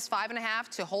sizes, 5.5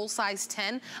 to whole size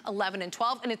 10, 11, and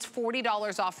 12, and it's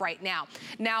 $40 off right now.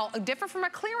 Now, different from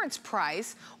a clearance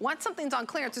price, once something's on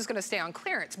clearance, it's gonna stay on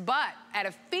clearance, but at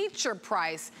a feature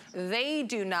price, they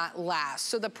do not last.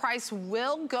 So the price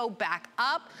will go back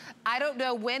up. I don't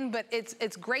know when, but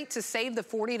it's great to save the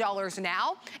 $40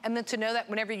 now, and then to know that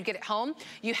whenever you get it home,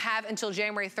 you have until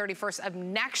January 31st of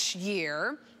next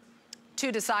year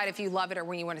to decide if you love it or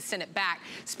when you want to send it back.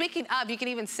 Speaking of, you can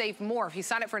even save more. If you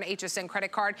sign up for an HSN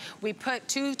credit card, we put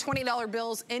 2 $20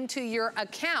 bills into your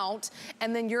account,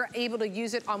 and then you're able to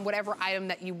use it on whatever item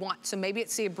that you want. So maybe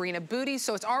it's the Abrina booty,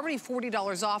 so it's already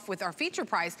 $40 off with our feature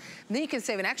price, and then you can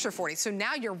save an extra $40. So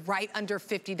now you're right under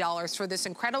 $50 for this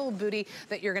incredible booty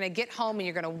that you're gonna get home and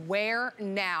you're gonna wear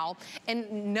now,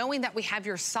 and knowing that we have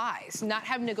your size, not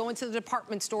having to go into the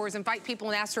department stores and fight people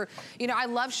and ask for, you know, I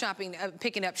love shopping,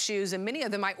 picking up shoes, and many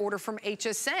of them I order from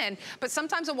HSN, but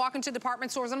sometimes I walk into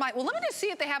department stores and I'm like, well, let me just see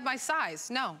if they have my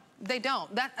size. No, they don't.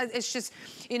 It's just,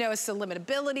 you know, it's the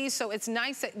limitability. So it's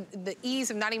nice that the ease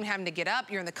of not even having to get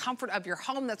up. You're in the comfort of your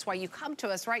home. That's why you come to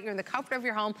us, right? You're in the comfort of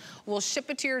your home. We'll ship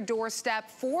it to your doorstep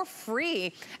for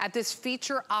free at this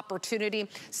feature opportunity.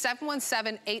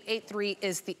 717-883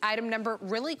 is the item number.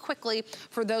 Really quickly,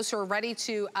 for those who are ready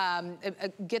to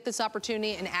get this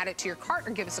opportunity and add it to your cart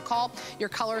or give us a call, your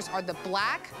colors are the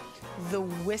black, the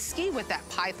whiskey with that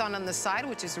python on the side,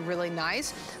 which is really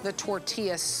nice, the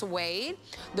tortilla suede,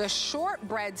 the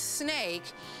shortbread snake,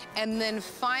 and then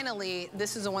finally,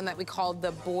 this is the one that we call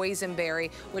the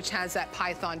boysenberry, which has that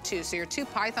python too. So your 2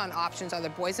 python options are the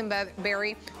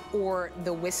boysenberry or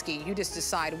the whiskey. You just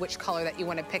decide which color that you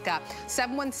want to pick up.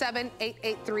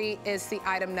 717-883 is the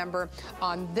item number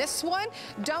on this one.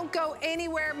 Don't go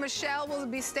anywhere. Michelle will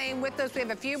be staying with us. We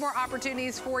have a few more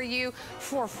opportunities for you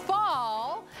for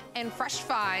fall and fresh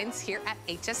finds here at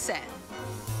HSN.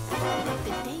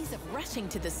 The days of rushing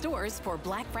to the stores for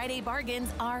Black Friday bargains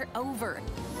are over.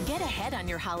 Get ahead on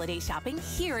your holiday shopping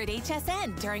here at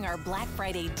HSN during our Black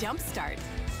Friday Jumpstart.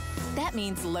 That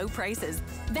means low prices,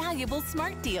 valuable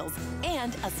smart deals,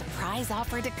 and a surprise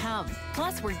offer to come.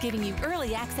 Plus, we're giving you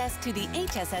early access to the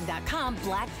HSN.com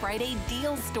Black Friday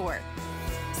Deals Store,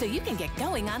 so you can get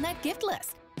going on that gift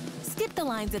list. Skip the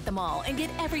lines at the mall and get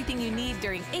everything you need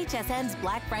during HSN's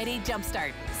Black Friday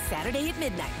Jumpstart, Saturday at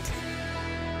midnight.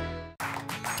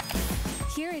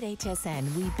 Here at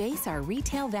HSN, we base our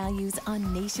retail values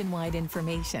on nationwide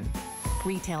information.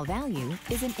 Retail value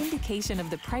is an indication of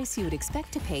the price you would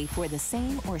expect to pay for the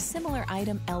same or similar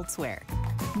item elsewhere,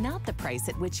 not the price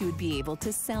at which you would be able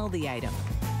to sell the item.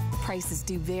 Prices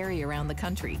do vary around the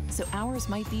country, so ours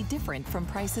might be different from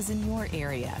prices in your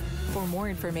area. For more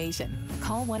information,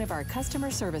 call one of our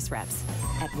customer service reps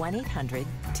at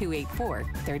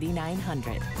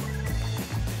 1-800-284-3900.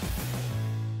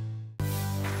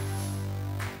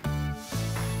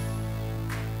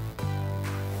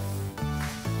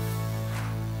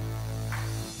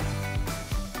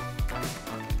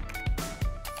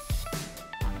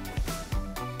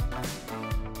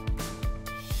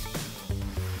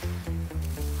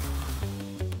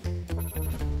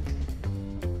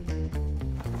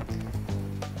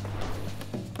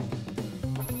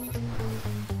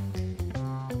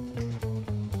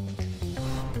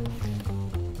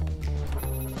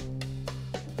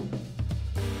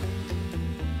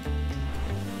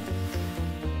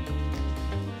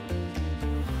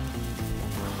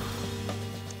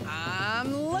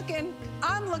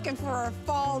 I'm looking for a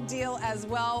fall deal as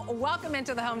well. Welcome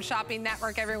into the Home Shopping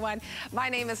Network, everyone. My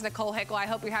name is Nicole Hickle. I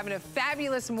hope you're having a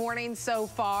fabulous morning so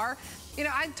far. You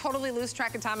know, I totally lose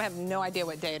track of time. I have no idea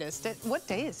what day it is. What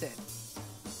day is it?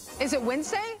 Is it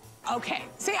Wednesday? Okay.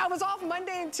 See, I was off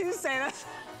Monday and Tuesday.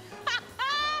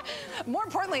 More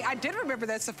importantly, I did remember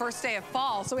that's the first day of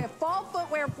fall. So we have fall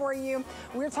footwear for you.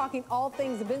 We're talking all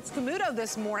things Vince Camuto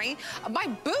this morning. My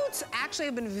boots actually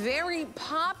have been very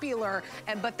popular,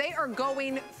 but they are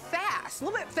going fast, a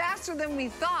little bit faster than we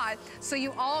thought. So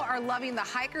you all are loving the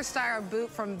hiker style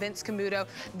boot from Vince Camuto.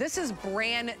 This is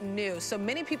brand new. So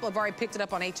many people have already picked it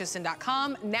up on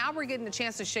hsn.com. Now we're getting a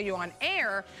chance to show you on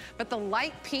air, but the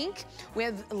light pink, we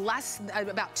have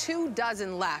about 2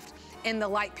 dozen left in the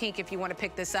light pink if you want to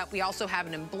pick this up. We also have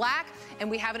it in black, and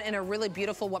we have it in a really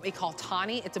beautiful, what we call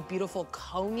tawny. It's a beautiful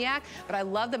cognac, but I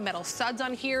love the metal studs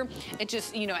on here. It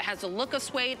just, you know, it has the look of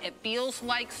suede. It feels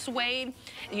like suede.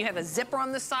 You have a zipper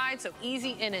on the side, so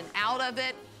easy in and out of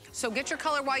it. So get your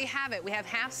color while you have it. We have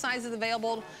half sizes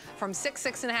available from 6,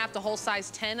 6.5 to whole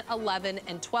size 10, 11,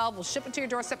 and 12. We'll ship it to your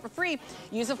doorstep for free.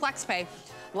 Use a FlexPay.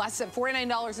 Less than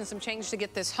 $49 and some change to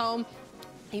get this home.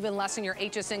 Even less than your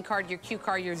HSN card, your Q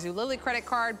card, your Zulily credit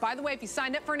card. By the way, if you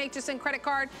signed up for an HSN credit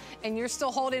card and you're still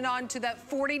holding on to that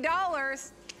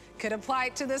 $40, could apply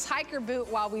it to this hiker boot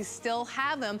while we still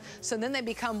have them. So then they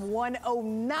become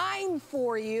 $109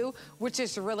 for you, which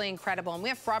is really incredible. And we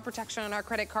have fraud protection on our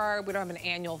credit card. We don't have an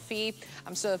annual fee.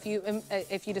 So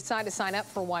if you decide to sign up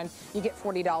for one, you get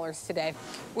 $40 today,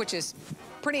 which is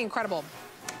pretty incredible.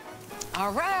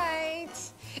 All right.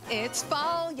 It's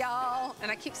fall, y'all. And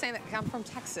I keep saying that I'm from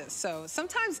Texas. So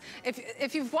sometimes,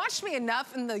 if you've watched me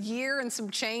enough in the year and some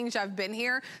change I've been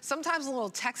here, sometimes a little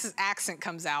Texas accent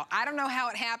comes out. I don't know how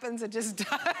it happens, it just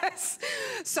does.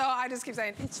 So I just keep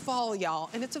saying, it's fall, y'all.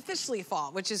 And it's officially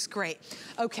fall, which is great.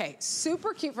 Okay,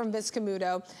 super cute from Vince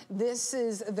Camuto. This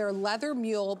is their leather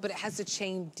mule, but it has a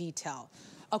chain detail.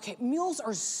 Okay, mules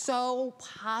are so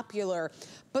popular,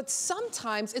 but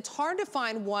sometimes it's hard to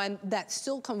find one that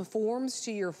still conforms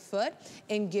to your foot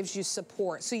and gives you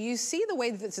support. So you see the way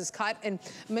that this is cut, and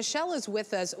Michelle is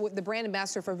with us, the brand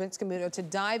ambassador for Vince Camuto, to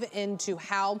dive into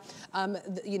how,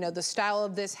 you know, the style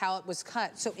of this, how it was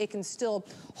cut, so it can still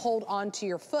hold on to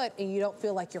your foot and you don't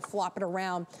feel like you're flopping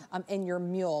around in your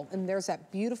mule. And there's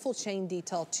that beautiful chain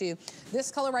detail too. This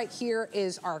color right here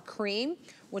is our cream,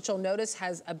 which you'll notice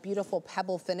has a beautiful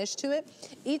pebble finish to it.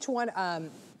 Each one,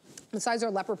 besides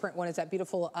our leopard print one, is that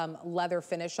beautiful leather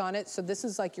finish on it. So this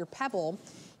is like your pebble.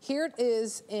 Here it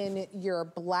is in your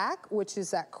black, which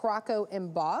is that Croco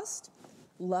embossed.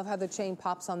 Love how the chain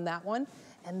pops on that one.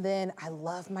 And then I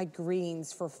love my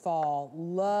greens for fall.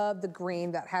 Love the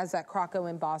green that has that Croco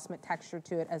embossment texture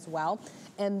to it as well.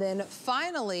 And then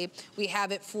finally, we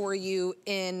have it for you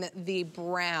in the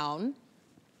brown,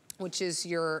 which is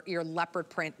your leopard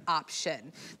print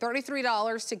option.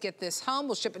 $33 to get this home.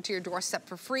 We'll ship it to your doorstep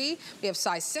for free. We have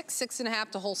size 6,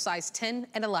 6.5 to whole size 10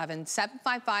 and 11.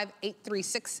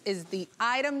 755-836 is the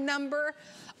item number.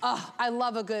 Oh, I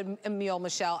love a good mule,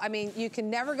 Michelle. I mean, you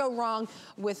can never go wrong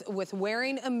with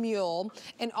wearing a mule.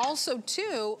 And also,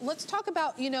 too, let's talk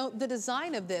about, you know, the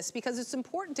design of this, because it's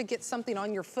important to get something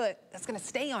on your foot that's gonna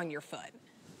stay on your foot.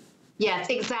 Yes,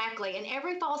 exactly. And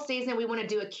every fall season, we want to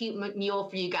do a cute mule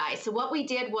for you guys. So what we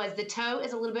did was the toe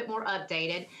is a little bit more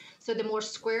updated. So the more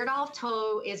squared off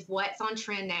toe is what's on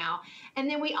trend now. And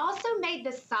then we also made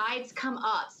the sides come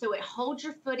up. So it holds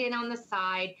your foot in on the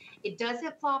side. It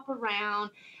doesn't flop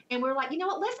around. And we're like, you know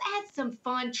what, let's add some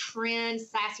fun trend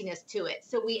sassiness to it.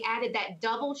 So we added that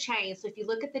double chain. So if you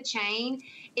look at the chain,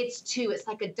 it's two. It's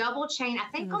like a double chain. I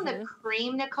think on the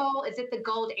cream, Nicole, is it the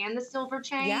gold and the silver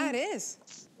chain? Yeah, it is.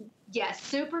 Yes,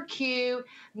 super cute,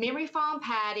 memory foam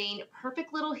padding,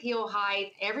 perfect little heel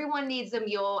height. Everyone needs a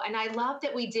mule. And I love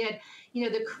that we did, you know,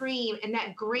 the cream, and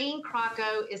that green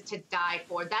croco is to die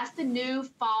for. That's the new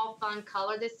fall fun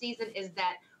color this season, is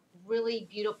that really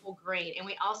beautiful green. And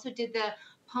we also did the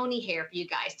pony hair for you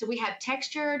guys. So we have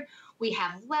textured, we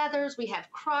have leathers, we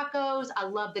have crocos. I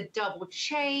love the double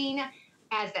chain,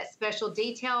 adds that special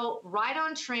detail, right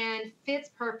on trend, fits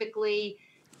perfectly.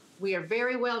 We are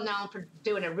very well known for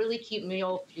doing a really cute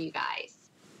mule for you guys.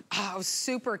 Oh,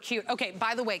 super cute. Okay,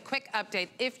 by the way, quick update.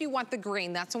 If you want the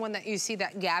green, that's the one that you see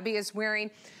that Gabby is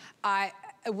wearing.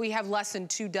 We have less than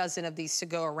 2 dozen of these to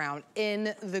go around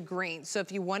in the green. So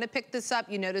if you want to pick this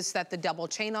up, you notice that the double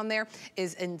chain on there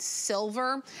is in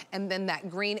silver, and then that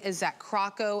green is that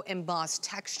croco embossed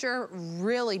texture.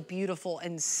 Really beautiful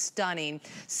and stunning.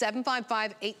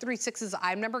 755-836 is the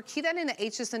item number. Key that into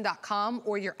hsn.com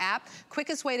or your app.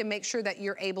 Quickest way to make sure that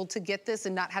you're able to get this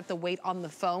and not have to wait on the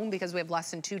phone, because we have less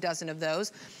than 2 dozen of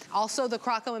those. Also the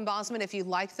croco embossment, if you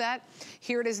like that.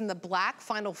 Here it is in the black,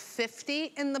 final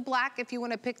 50 in the black if you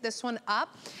want to pick this one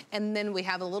up. And then we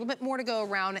have a little bit more to go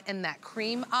around in that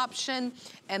cream option,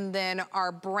 and then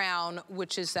our brown,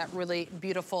 which is that really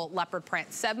beautiful leopard print.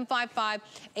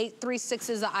 755-836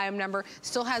 is the item number.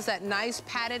 Still has that nice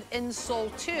padded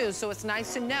insole too, so it's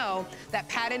nice to know that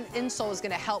padded insole is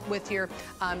going to help with your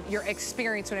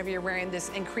experience whenever you're wearing this,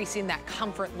 increasing that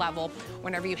comfort level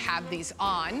whenever you have these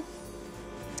on.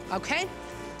 Okay.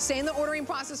 Stay in the ordering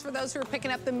process for those who are picking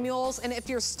up the mules. And if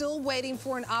you're still waiting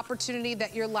for an opportunity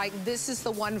that you're like, this is the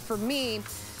one for me,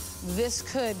 this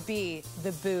could be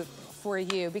the boot for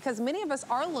you, because many of us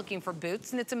are looking for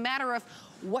boots, and it's a matter of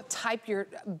what type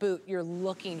boot you're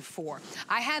looking for.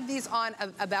 I had these on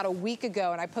about a week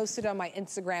ago, and I posted on my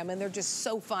Instagram, and they're just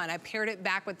so fun. I paired it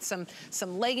back with some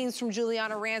leggings from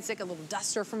Giuliana Rancic, a little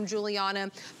duster from Giuliana,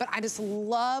 but I just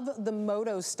love the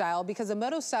moto style, because the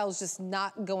moto style is just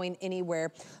not going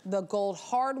anywhere. The gold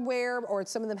hardware, or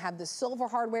some of them have the silver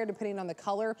hardware depending on the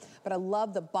color, but I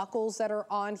love the buckles that are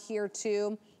on here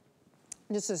too.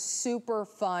 Just a super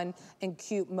fun and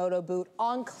cute moto boot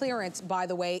on clearance, by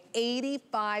the way,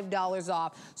 $85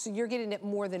 off. So you're getting it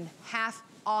more than half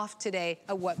off today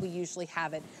of what we usually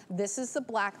have it. This is the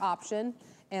black option,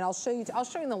 and I'll show you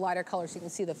in the lighter color so you can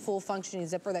see the full functioning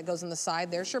zipper that goes on the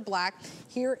side. There's your black.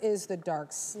 Here is the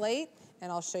dark slate,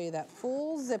 and I'll show you that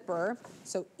full zipper.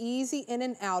 So easy in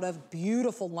and out of,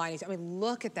 beautiful linings. I mean,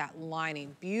 look at that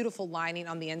lining, beautiful lining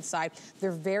on the inside.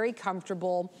 They're very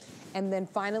comfortable. And then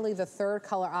finally, the third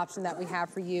color option that we have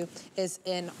for you is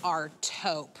in our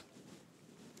taupe.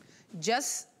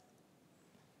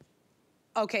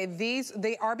 Okay,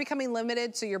 they are becoming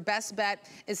limited, so your best bet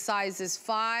is sizes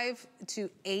 5 to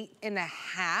 8.5.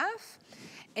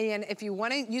 And if you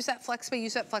want to use that FlexPay,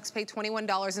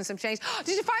 $21 and some change.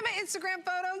 Did you find my Instagram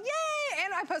photo? Yay!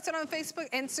 And I posted on Facebook,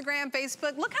 Instagram,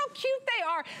 Facebook. Look how cute they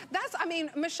are. I mean,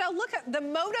 Michelle, look at the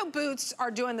moto boots are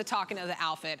doing the talking of the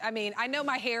outfit. I mean, I know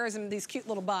my hair is in these cute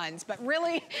little buns, but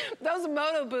really, those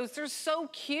moto boots are so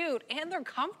cute and they're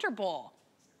comfortable.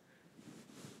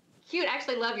 Cute. I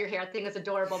actually love your hair. I think it's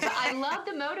adorable. But I love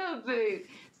the moto boot.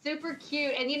 Super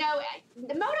cute. And you know,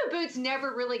 the moto boots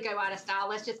never really go out of style.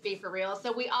 Let's just be for real.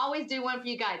 So we always do one for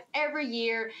you guys every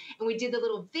year. And we did the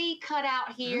little V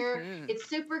cutout here. It's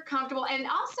super comfortable. And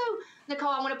also, Nicole,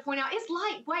 I want to point out, it's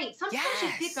lightweight. Sometimes you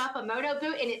pick up a moto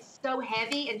boot and it's so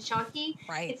heavy and chunky.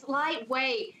 Right. It's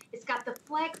lightweight. It's got the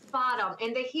flex bottom,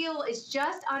 and the heel is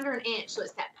just under an inch. So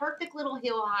it's that perfect little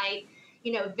heel height.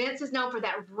 You know, Vince is known for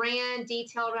that brand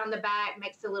detail around the back,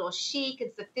 makes it a little chic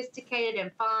and sophisticated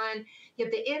and fun. You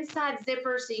have the inside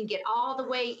zipper so you can get all the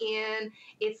way in.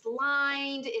 It's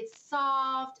lined, it's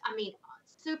soft. I mean,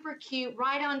 super cute,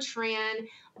 right on trend,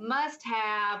 must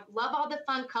have. Love all the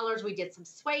fun colors. We did some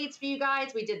suedes for you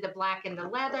guys. We did the black and the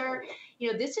leather.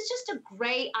 You know, this is just a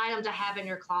great item to have in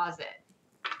your closet.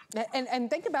 And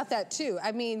think about that too.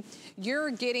 I mean, you're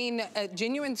getting a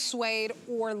genuine suede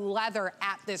or leather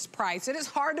at this price. It is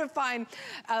hard to find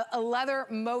a leather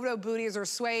moto booties or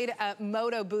suede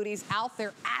moto booties out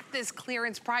there at this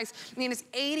clearance price. I mean, it's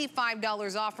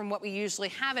 $85 off from what we usually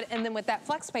have it. And then with that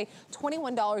FlexPay,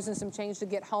 $21 and some change to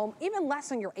get home, even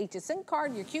less on your HSN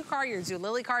card, your Q card, your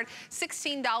Zulily card,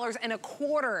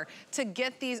 $16.25 to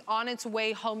get these on its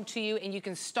way home to you, and you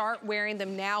can start wearing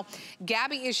them now.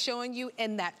 Gabby is showing you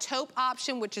in that taupe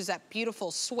option, which is that beautiful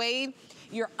suede.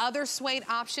 Your other suede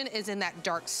option is in that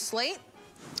dark slate.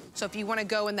 So if you want to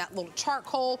go in that little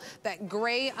charcoal, that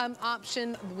gray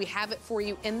option, we have it for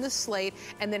you in the slate.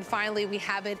 And then finally, we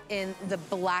have it in the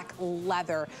black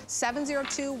leather.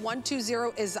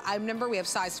 702120 is the item number. We have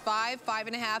size 5,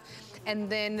 5.5. And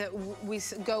then we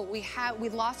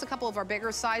lost a couple of our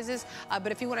bigger sizes,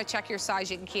 but if you want to check your size,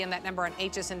 you can key in that number on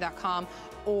hsn.com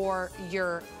or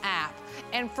your app.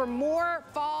 And for more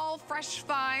fall fresh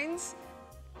finds,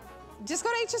 just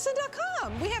go to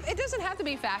hsn.com. It doesn't have to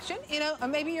be fashion, you know.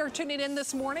 Maybe you're tuning in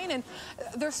this morning and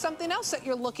there's something else that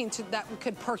you're looking to that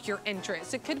could perk your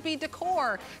interest. It could be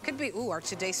decor, could be our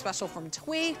today's special from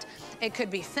Tweaked. It could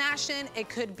be fashion. It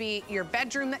could be your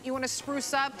bedroom that you want to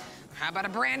spruce up. How about a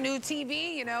brand new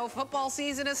TV? You know, football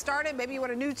season has started. Maybe you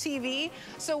want a new TV.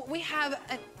 So we have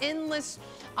an endless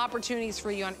opportunities for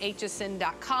you on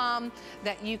hsn.com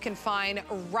that you can find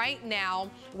right now,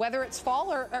 whether it's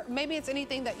fall or maybe it's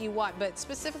anything that you want. But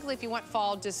specifically, if you want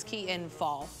fall, just key in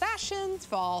fall fashions,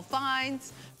 fall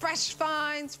finds, fresh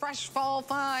fall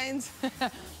finds.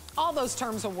 All those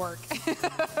terms will work.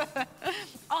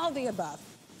 All the above.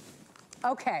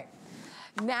 Okay.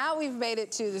 Now we've made it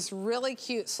to this really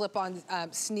cute slip-on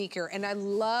sneaker, and I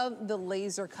love the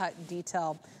laser cut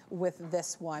detail with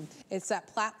this one. It's that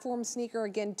platform sneaker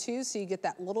again too, so you get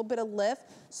that little bit of lift.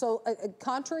 So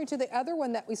contrary to the other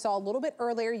one that we saw a little bit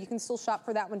earlier, you can still shop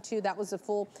for that one too. That was a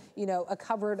full, you know, a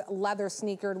covered leather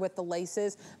sneaker with the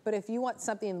laces. But if you want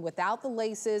something without the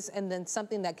laces and then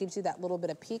something that gives you that little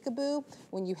bit of peekaboo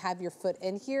when you have your foot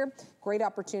in here, great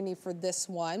opportunity for this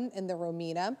one in the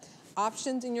Romina.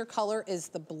 Options in your color is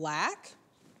the black.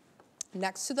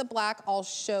 Next to the black, I'll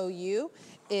show you,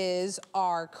 is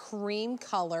our cream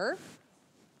color.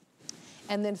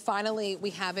 And then finally, we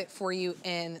have it for you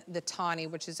in the tawny,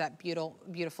 which is that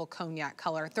beautiful cognac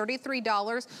color.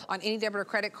 $33 on any debit or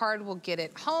credit card. We'll get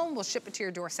it home. We'll ship it to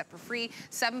your doorstep for free.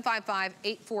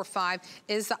 755-845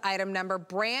 is the item number.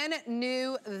 Brand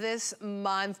new this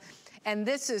month. And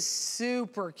this is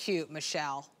super cute,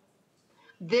 Michelle.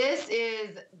 This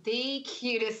is the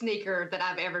cutest sneaker that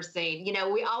I've ever seen. You know,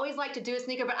 we always like to do a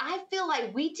sneaker, but I feel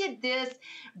like we did this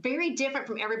very different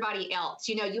from everybody else.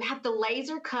 You know, you have the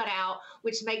laser cutout,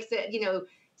 which makes it, you know,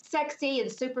 sexy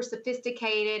and super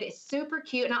sophisticated. It's super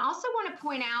cute. And I also want to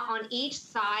point out on each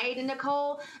side,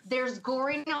 Nicole, there's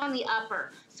goring on the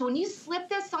upper. So when you slip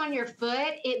this on your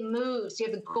foot, it moves. You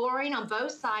have the goring on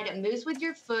both sides. It moves with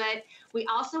your foot. We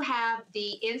also have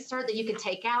the insert that you can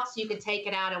take out, so you can take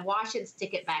it out and wash it and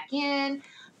stick it back in.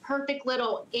 Perfect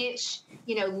little inch,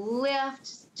 you know,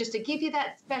 lift, just to give you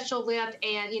that special lift.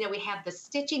 And, you know, we have the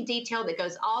stitching detail that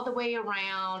goes all the way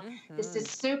around. This is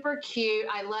super cute.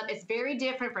 I love it. It's very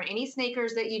different from any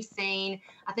sneakers that you've seen.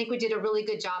 I think we did a really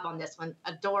good job on this one.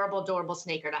 Adorable, adorable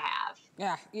sneaker to have.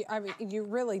 Yeah, I mean, you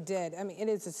really did. I mean, it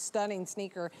is a stunning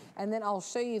sneaker. And then I'll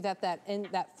show you that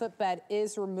that footbed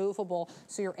is removable,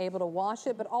 so you're able to wash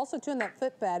it. But also, too, in that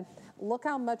footbed, look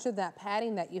how much of that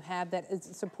padding that you have that is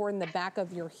supporting the back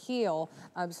of your heel.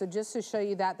 So just to show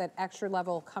you that extra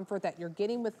level of comfort that you're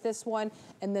getting with this one.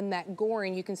 And then that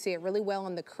goring, you can see it really well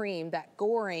in the cream, that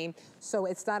goring. So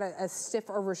it's not a stiff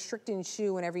or restricting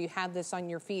shoe whenever you have this on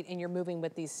your feet and you're moving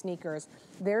with these sneakers.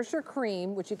 There's your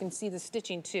cream, which you can see the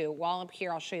stitching too. While I'm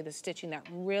here, I'll show you the stitching that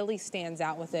really stands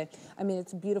out with it. I mean,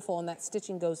 it's beautiful, and that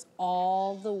stitching goes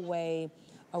all the way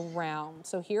around.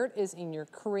 So here it is in your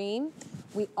cream.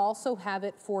 We also have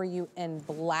it for you in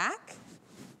black.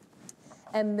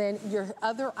 And then your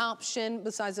other option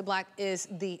besides the black is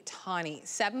the tawny.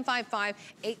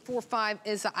 755-845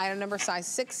 is the item number, size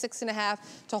 6, 6.5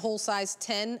 to whole size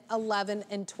 10, 11,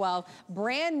 and 12.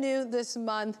 Brand new this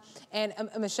month. And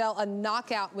Michelle, a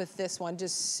knockout with this one,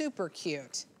 just super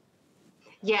cute.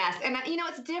 Yes, and you know,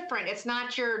 it's different. It's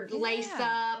not your lace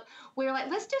up. We were like,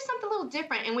 let's do something a little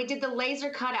different. And we did the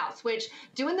laser cutouts, which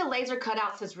doing the laser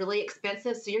cutouts is really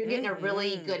expensive. So you're getting a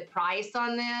really good price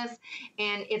on this.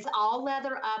 And it's all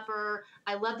leather upper.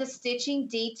 I love the stitching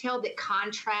detail that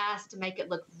contrasts to make it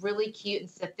look really cute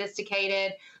and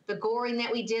sophisticated. The goring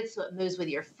that we did, so it moves with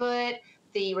your foot.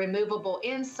 the removable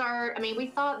insert. I mean, we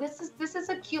thought this is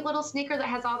a cute little sneaker that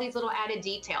has all these little added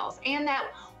details, and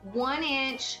that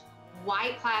 1-inch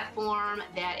white platform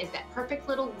that is that perfect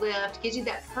little lift, gives you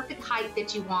that perfect height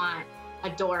that you want.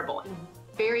 Adorable.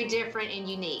 Very different and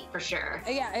unique, for sure.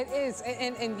 Yeah, it is,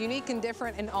 and unique and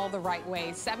different in all the right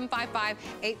ways.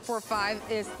 755-845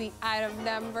 is the item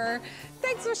number.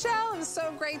 Thanks, Michelle. It was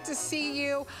so great to see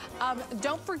you.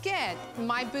 Don't forget,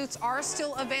 my boots are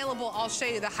still available. I'll show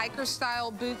you the hiker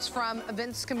style boots from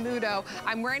Vince Camuto.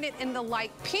 I'm wearing it in the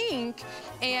light pink,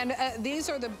 and these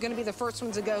are going to be the first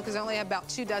ones to go because I only have about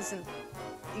 2 dozen.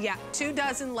 Yeah, 2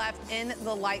 dozen left in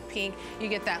the light pink. You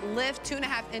get that lift,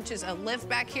 2.5 inches of lift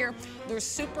back here. They're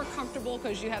super comfortable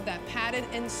because you have that padded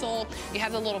insole. You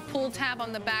have the little pull tab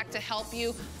on the back to help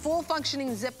you. Full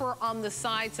functioning zipper on the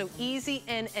side, so easy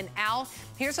in and out.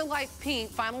 Here's a light pink,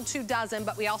 final 2 dozen,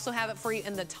 but we also have it for you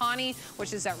in the tawny,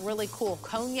 which is that really cool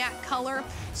cognac color.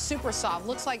 Super soft,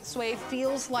 looks like suede,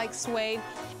 feels like suede.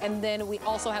 And then we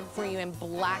also have it for you in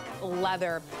black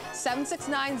leather.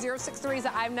 769-063 is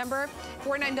the item number.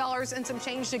 $49 and some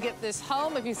change to get this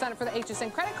home. If you sign up for the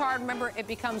HSN credit card, remember it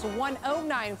becomes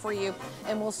 $109 for you,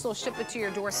 and we'll still ship it to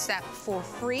your doorstep for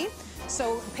free.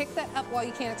 So pick that up while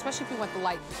you can, especially if you want the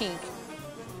light pink.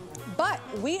 But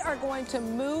we are going to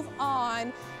move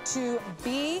on to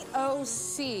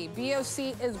BOC.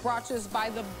 BOC is brought to us by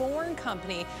the Bourne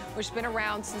Company, which has been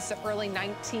around since the early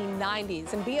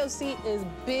 1990s. And BOC is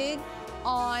big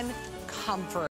on comfort.